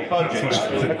household budgets.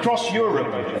 Across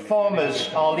Europe, farmers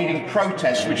are leading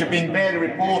protests which have been barely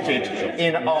reported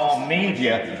in our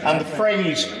media, and the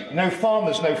phrase "no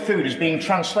farmers, no food" is being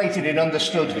translated and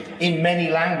understood in many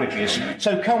languages.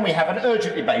 So can we have an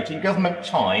urgent debate in government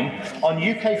time on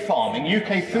UK farming,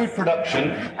 UK food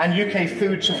production and UK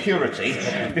food security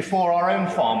before our own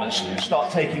farmers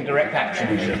start taking direct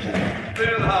action?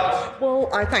 Well,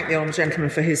 I thank the honourable gentleman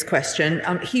for his question.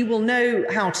 He will know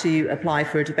how to apply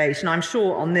for a debate, and I'm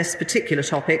sure on this particular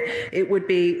topic it would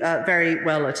be very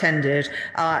well attended.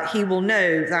 He will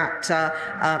know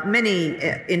that many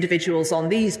individuals on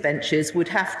these benches would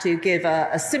have to give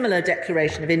a similar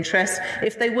declaration of interest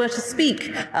if they were to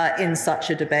speak in such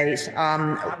a debate.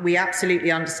 We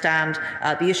absolutely understand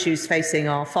the issues facing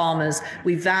our farmers.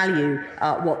 We value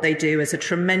what they do as a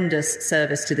tremendous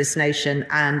service to this nation,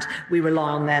 and we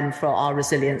rely on them for our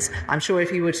resilience. I'm sure if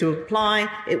he were to apply,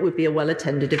 it would be a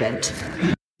well-attended event.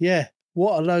 Yeah,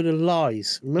 what a load of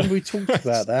lies. Remember we talked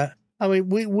about that? I mean,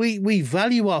 we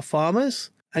value our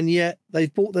farmers, and yet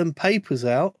they've bought them papers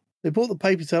out. They bought the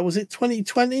papers out, was it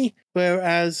 2020?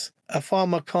 Whereas a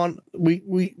farmer can't,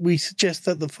 we suggest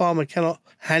that the farmer cannot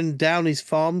hand down his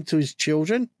farm to his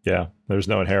children. Yeah, there's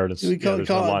no inheritance. No line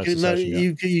of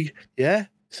succession. Yeah.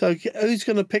 So who's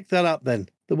going to pick that up then?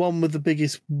 The one with the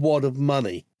biggest wad of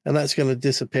money. And that's going to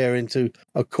disappear into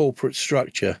a corporate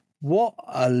structure. What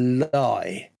a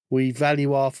lie. We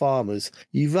value our farmers.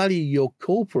 You value your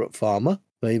corporate farmer,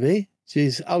 maybe.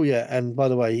 Jeez. Oh, yeah. And by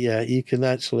the way, yeah, you can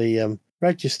actually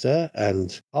register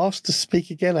and ask to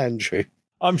speak again, Andrew.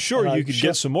 I'm sure you could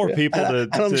get some more people to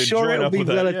I'm sure join it'll up be with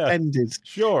well that. attended. Yeah.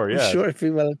 Sure, yeah. I'm sure it'll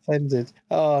be well attended.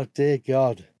 Oh, dear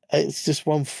God. It's just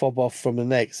one fob off from the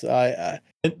next.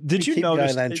 Did you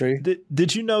notice, going, Andrew?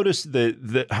 Did you notice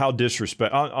that how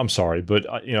disrespectful? I'm sorry,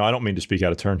 but I don't mean to speak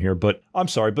out of turn here, but I'm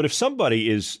sorry. But if somebody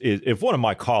if one of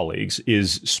my colleagues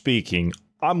is speaking,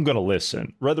 I'm going to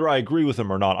listen, whether I agree with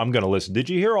him or not. I'm going to listen. Did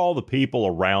you hear all the people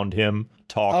around him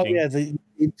talking?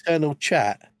 Oh internal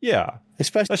chat. Yeah.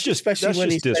 Especially when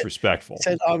just disrespectful. He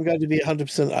said, I'm going to be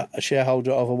 100% a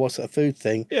shareholder of a What's That Food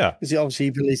thing. Yeah. Because he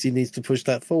believes he needs to push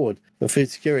that forward for food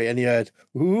security. And you heard,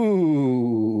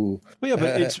 ooh. Well, yeah,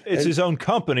 but it's his own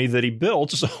company that he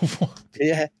built. So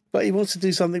yeah, but he wants to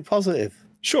do something positive.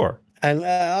 Sure. And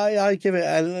I give it,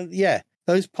 and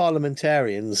those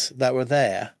parliamentarians that were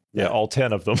there. Yeah, all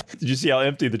 10 of them. Did you see how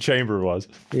empty the chamber was?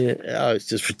 Yeah, it's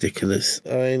just ridiculous.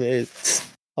 I mean,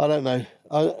 I don't know.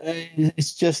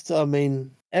 It's just,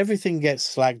 everything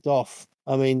gets slagged off.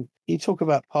 I mean, you talk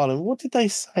about Parliament. What did they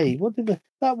say?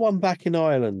 That one back in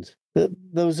Ireland? There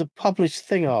was a published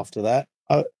thing after that.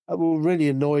 It really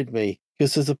annoyed me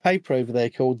because there's a paper over there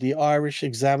called the Irish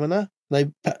Examiner.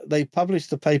 They published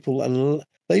the paper and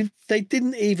they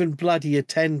didn't even bloody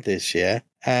attend this year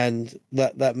and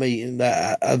that meeting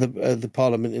the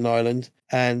Parliament in Ireland,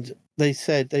 and they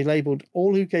said they labelled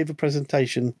all who gave a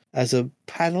presentation as a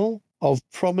panel of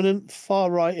prominent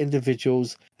far-right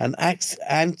individuals and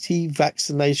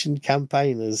anti-vaccination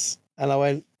campaigners. And I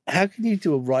went, how can you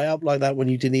do a write-up like that when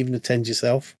you didn't even attend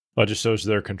yourself? Well, it just shows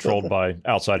they're controlled by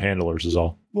outside handlers is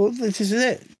all. Well, this is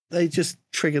it. They just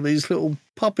trigger these little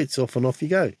puppets off and off you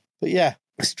go. But yeah,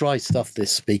 it's dry stuff,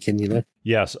 this speaking,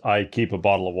 Yes, I keep a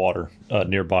bottle of water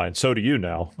nearby, and so do you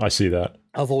now. I see that.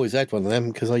 I've always had one of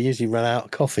them because I usually run out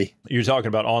of coffee. You're talking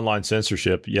about online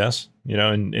censorship, yes?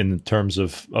 In terms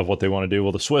of what they want to do.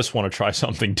 Well, the Swiss want to try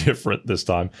something different this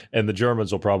time, and the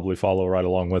Germans will probably follow right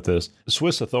along with this. The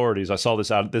Swiss authorities, I saw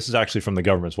this out, this is actually from the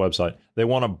government's website. They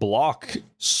want to block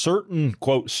certain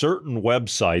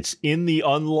websites in the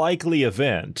unlikely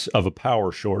event of a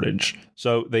power shortage.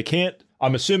 So they can't,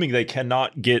 I'm assuming they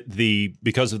cannot get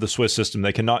because of the Swiss system,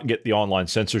 they cannot get the online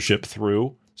censorship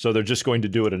through. So they're just going to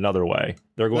do it another way.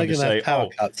 They're going to say, power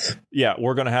cuts. Yeah,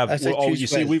 we're going to have, you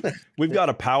see, we've got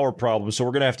a power problem, so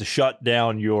we're going to have to shut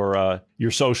down your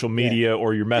social media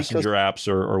or your messenger apps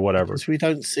or whatever. Because we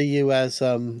don't see you as,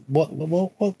 what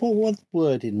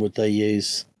wording would they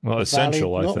use? Well,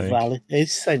 essential, I think. Valid.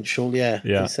 Essential, yeah.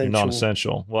 Yeah,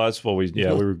 non-essential. Well, that's what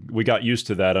we got used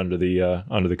to that under the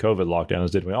COVID lockdowns,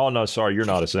 didn't we? Oh, no, sorry, you're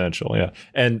not essential. Yeah.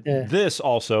 And this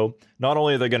also, not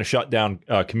only are they going to shut down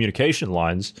communication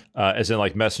lines, as in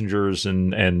like messengers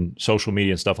and social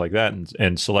media and stuff like that,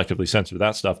 and selectively censor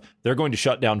that stuff, they're going to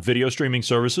shut down video streaming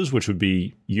services, which would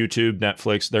be YouTube,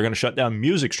 Netflix. They're going to shut down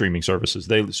music streaming services.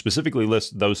 They specifically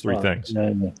list those three things.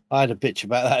 No. I had a bitch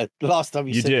about that last time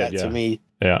you said that to me.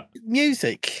 Yeah.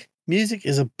 Music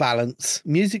is a balance.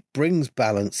 Music brings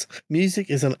balance. Music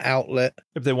is an outlet.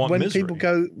 If they want when misery. People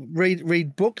go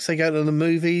read books, they go to the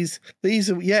movies.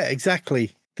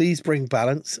 Exactly. These bring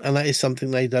balance, and that is something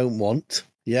they don't want.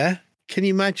 Yeah. Can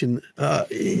you imagine?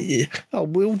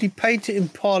 We'll debate it in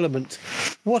Parliament.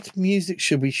 What music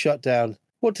should we shut down?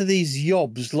 What do these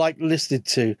yobs like listening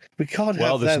to? We can't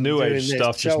have this them new age doing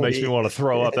stuff just makes me want to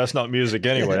throw up. That's not music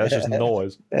anyway. That's just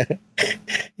noise.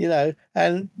 And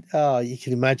you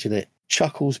can imagine it.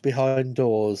 Chuckles behind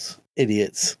doors,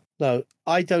 idiots. No,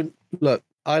 I don't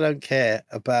care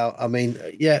about,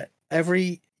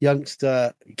 every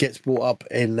youngster gets brought up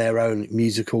in their own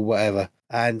musical whatever.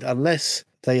 And unless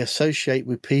they associate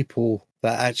with people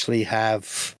that actually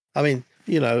have,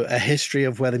 a history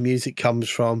of where the music comes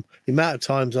from. The amount of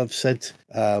times I've said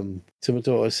to my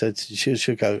daughter,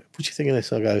 she'll go, what do you think of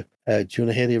this? I'll go, do you want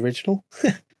to hear the original?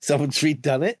 Someone's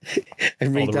redone it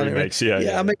and redone it. Remakes,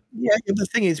 The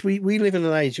thing is, we live in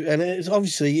an age, and it's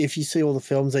obviously, if you see all the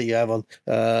films that you have on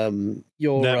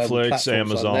your Netflix,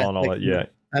 Amazon, all that,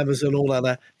 Amazon, all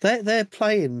of that, they're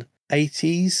playing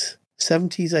 80s,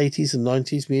 70s, 80s, and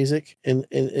 90s music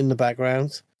in the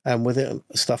background and with it and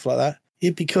stuff like that.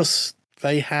 Because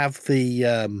they have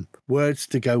the words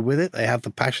to go with it. They have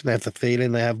the passion, they have the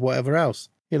feeling, they have whatever else.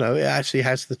 It actually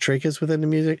has the triggers within the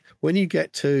music. When you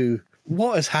get to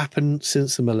what has happened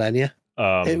since the millennia,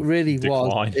 it really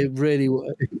decline. Was. It really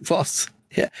was.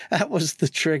 Yeah, that was the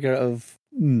trigger of.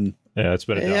 Yeah, it's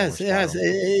been a downward spiral. It has.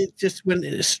 It just went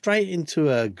straight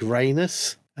into a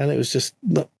grayness, and it was just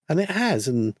not. And it has,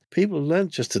 and people learn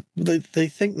just to. They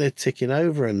think they're ticking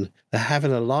over and they're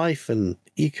having a life, and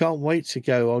you can't wait to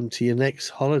go on to your next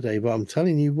holiday. But I'm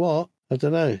telling you what, I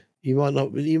don't know. You might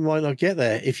not get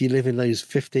there if you live in those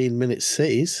 15-minute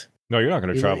cities. No, you're not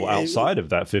going to travel outside of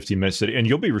that 15-minute city, and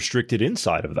you'll be restricted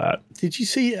inside of that. Did you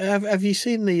see? Have you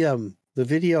seen the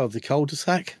video of the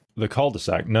cul-de-sac? The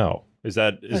cul-de-sac? No. Is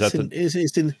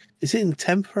it in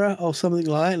Tempera or something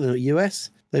like that in the US?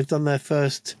 They've done their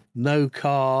first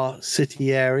no-car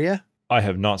city area. I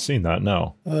have not seen that,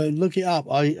 no. Look it up.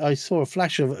 I saw a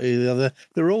flash of it the other.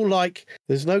 They're all like,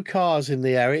 there's no cars in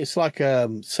the area. It's like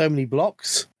so many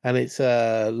blocks, and it's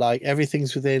like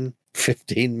everything's within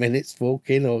 15 minutes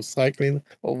walking or cycling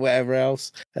or whatever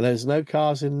else. And there's no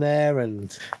cars in there.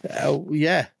 And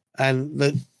and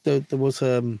there was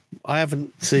I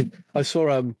haven't seen. I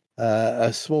saw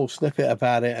a small snippet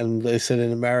about it, and they said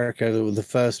in America that the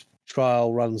first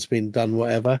trial run's been done,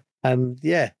 whatever. And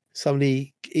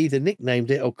somebody either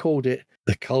nicknamed it or called it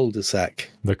the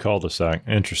cul-de-sac. The cul-de-sac.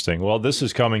 Interesting. Well, this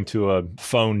is coming to a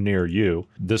phone near you.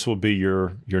 This will be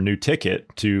your new ticket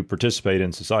to participate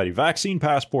in society. Vaccine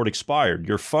passport expired.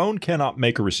 Your phone cannot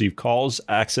make or receive calls,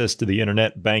 access to the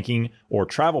internet, banking, or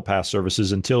travel pass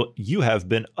services until you have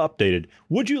been updated.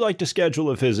 Would you like to schedule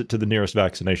a visit to the nearest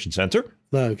vaccination center?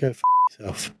 No, go f***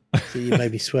 yourself. So you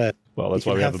made me swear. Well, that's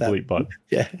why we have the bleep button.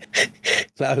 Yeah.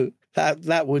 No.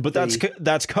 That would but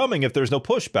that's coming if there's no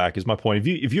pushback, is my point.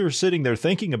 If you're sitting there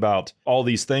thinking about all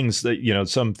these things that,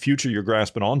 some future you're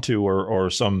grasping onto or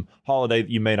some holiday that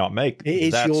you may not make.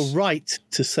 It is your right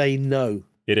to say no.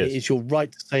 It is. It is your right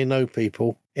to say no,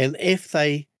 people. And if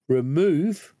they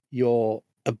remove your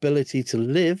ability to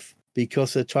live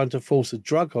because they're trying to force a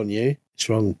drug on you, it's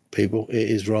wrong, people. It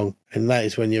is wrong. And that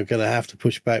is when you're going to have to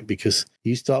push back, because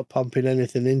you start pumping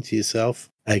anything into yourself,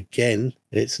 again,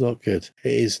 it's not good.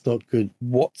 It is not good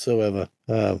whatsoever.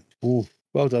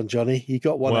 Well done, Johnny. You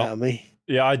got one out of me.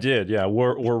 Yeah, I did. Yeah,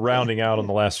 we're rounding out on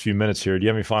the last few minutes here. Do you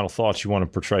have any final thoughts you want to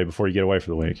portray before you get away for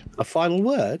the week? A final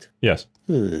word? Yes.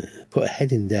 Put a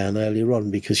heading down earlier on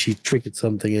because she triggered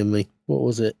something in me. What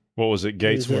was it? What was it,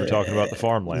 Gates, when we were talking about the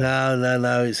farmland?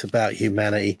 No. It's about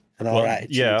humanity and our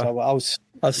attitude. Yeah. I was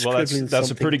scribbling that's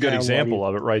a pretty good example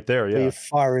of it right there. Yeah. You're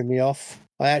firing me off.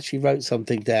 I actually wrote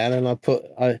something down, and I put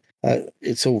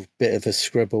it's all a bit of a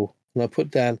scribble, and I put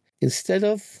down, instead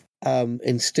of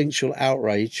instinctual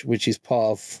outrage, which is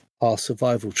part of our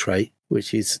survival trait,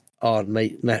 which is our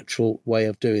natural way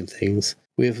of doing things,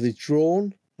 we've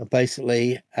withdrawn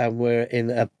and we're in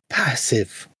a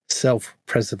passive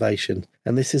self-preservation.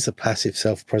 And this is a passive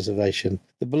self-preservation.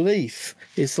 The belief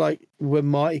is like when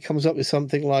Marty comes up with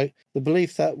something like the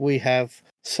belief that we have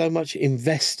so much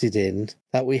invested in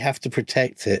that we have to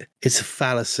protect it. It's a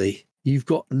fallacy. You've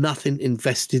got nothing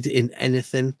invested in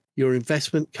anything. Your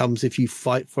investment comes if you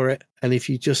fight for it. And if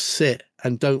you just sit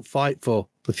and don't fight for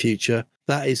the future,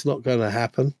 that is not going to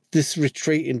happen. This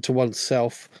retreat into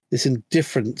oneself, this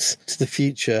indifference to the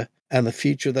future and the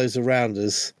future of those around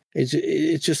us,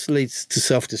 it just leads to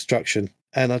self-destruction.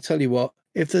 And I tell you what,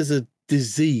 if there's a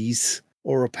disease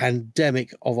or a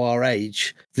pandemic of our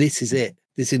age, this is it.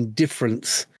 This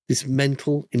indifference, this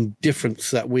mental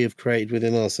indifference that we have created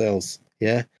within ourselves.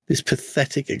 Yeah. This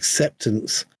pathetic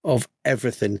acceptance of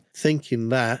everything, thinking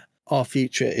that our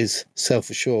future is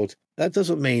self-assured. That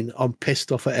doesn't mean I'm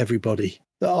pissed off at everybody.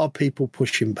 There are people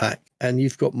pushing back, and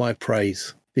you've got my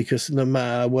praise, because no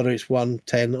matter whether it's 1,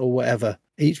 10 or whatever,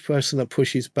 each person that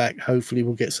pushes back hopefully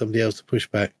will get somebody else to push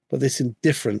back. But this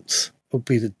indifference will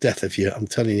be the death of you, I'm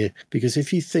telling you. Because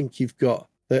if you think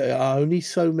there are only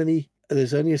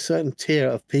there's only a certain tier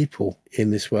of people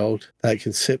in this world that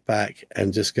can sit back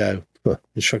and just go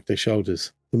and shrug their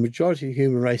shoulders. The majority of the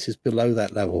human race is below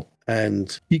that level.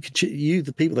 And the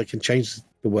people that can change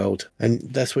the world. And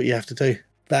that's what you have to do.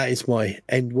 That is my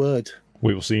end word.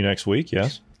 We will see you next week,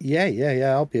 yes? Yeah,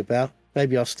 I'll be about.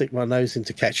 Maybe I'll stick my nose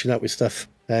into catching up with stuff.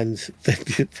 And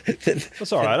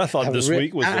that's all right. I thought this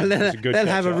week was a good Then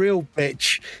have a real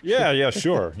bitch. Yeah,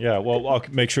 sure. Yeah, well, I'll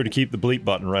make sure to keep the bleep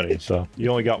button ready. So you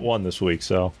only got one this week.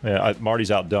 So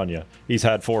Marty's outdone you. He's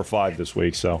had 4 or 5 this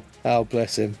week. So. Oh,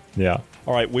 bless him. Yeah.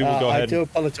 All right, we will go ahead. I do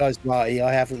apologise, Marty.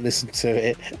 I haven't listened to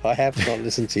it. I have not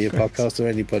listened to your podcast or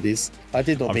anybody's. I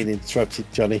did not mean interrupted,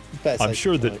 Johnny. I'm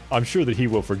sure that he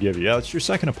will forgive you. Yeah, it's your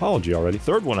second apology already.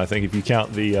 Third one, I think, if you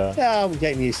count the. Yeah, I'm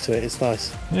getting used to it. It's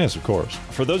nice. Yes, of course.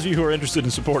 For those of you who are interested in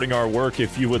supporting our work,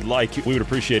 if you would like, we would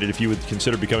appreciate it if you would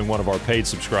consider becoming one of our paid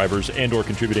subscribers and/or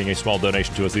contributing a small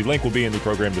donation to us. The link will be in the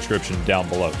program description down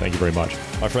below. Thank you very much,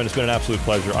 my friend. It's been an absolute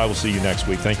pleasure. I will see you next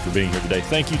week. Thank you for being here today.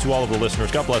 Thank you to all of the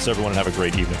listeners. God bless everyone, and have a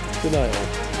great evening. Good night,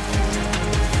 all.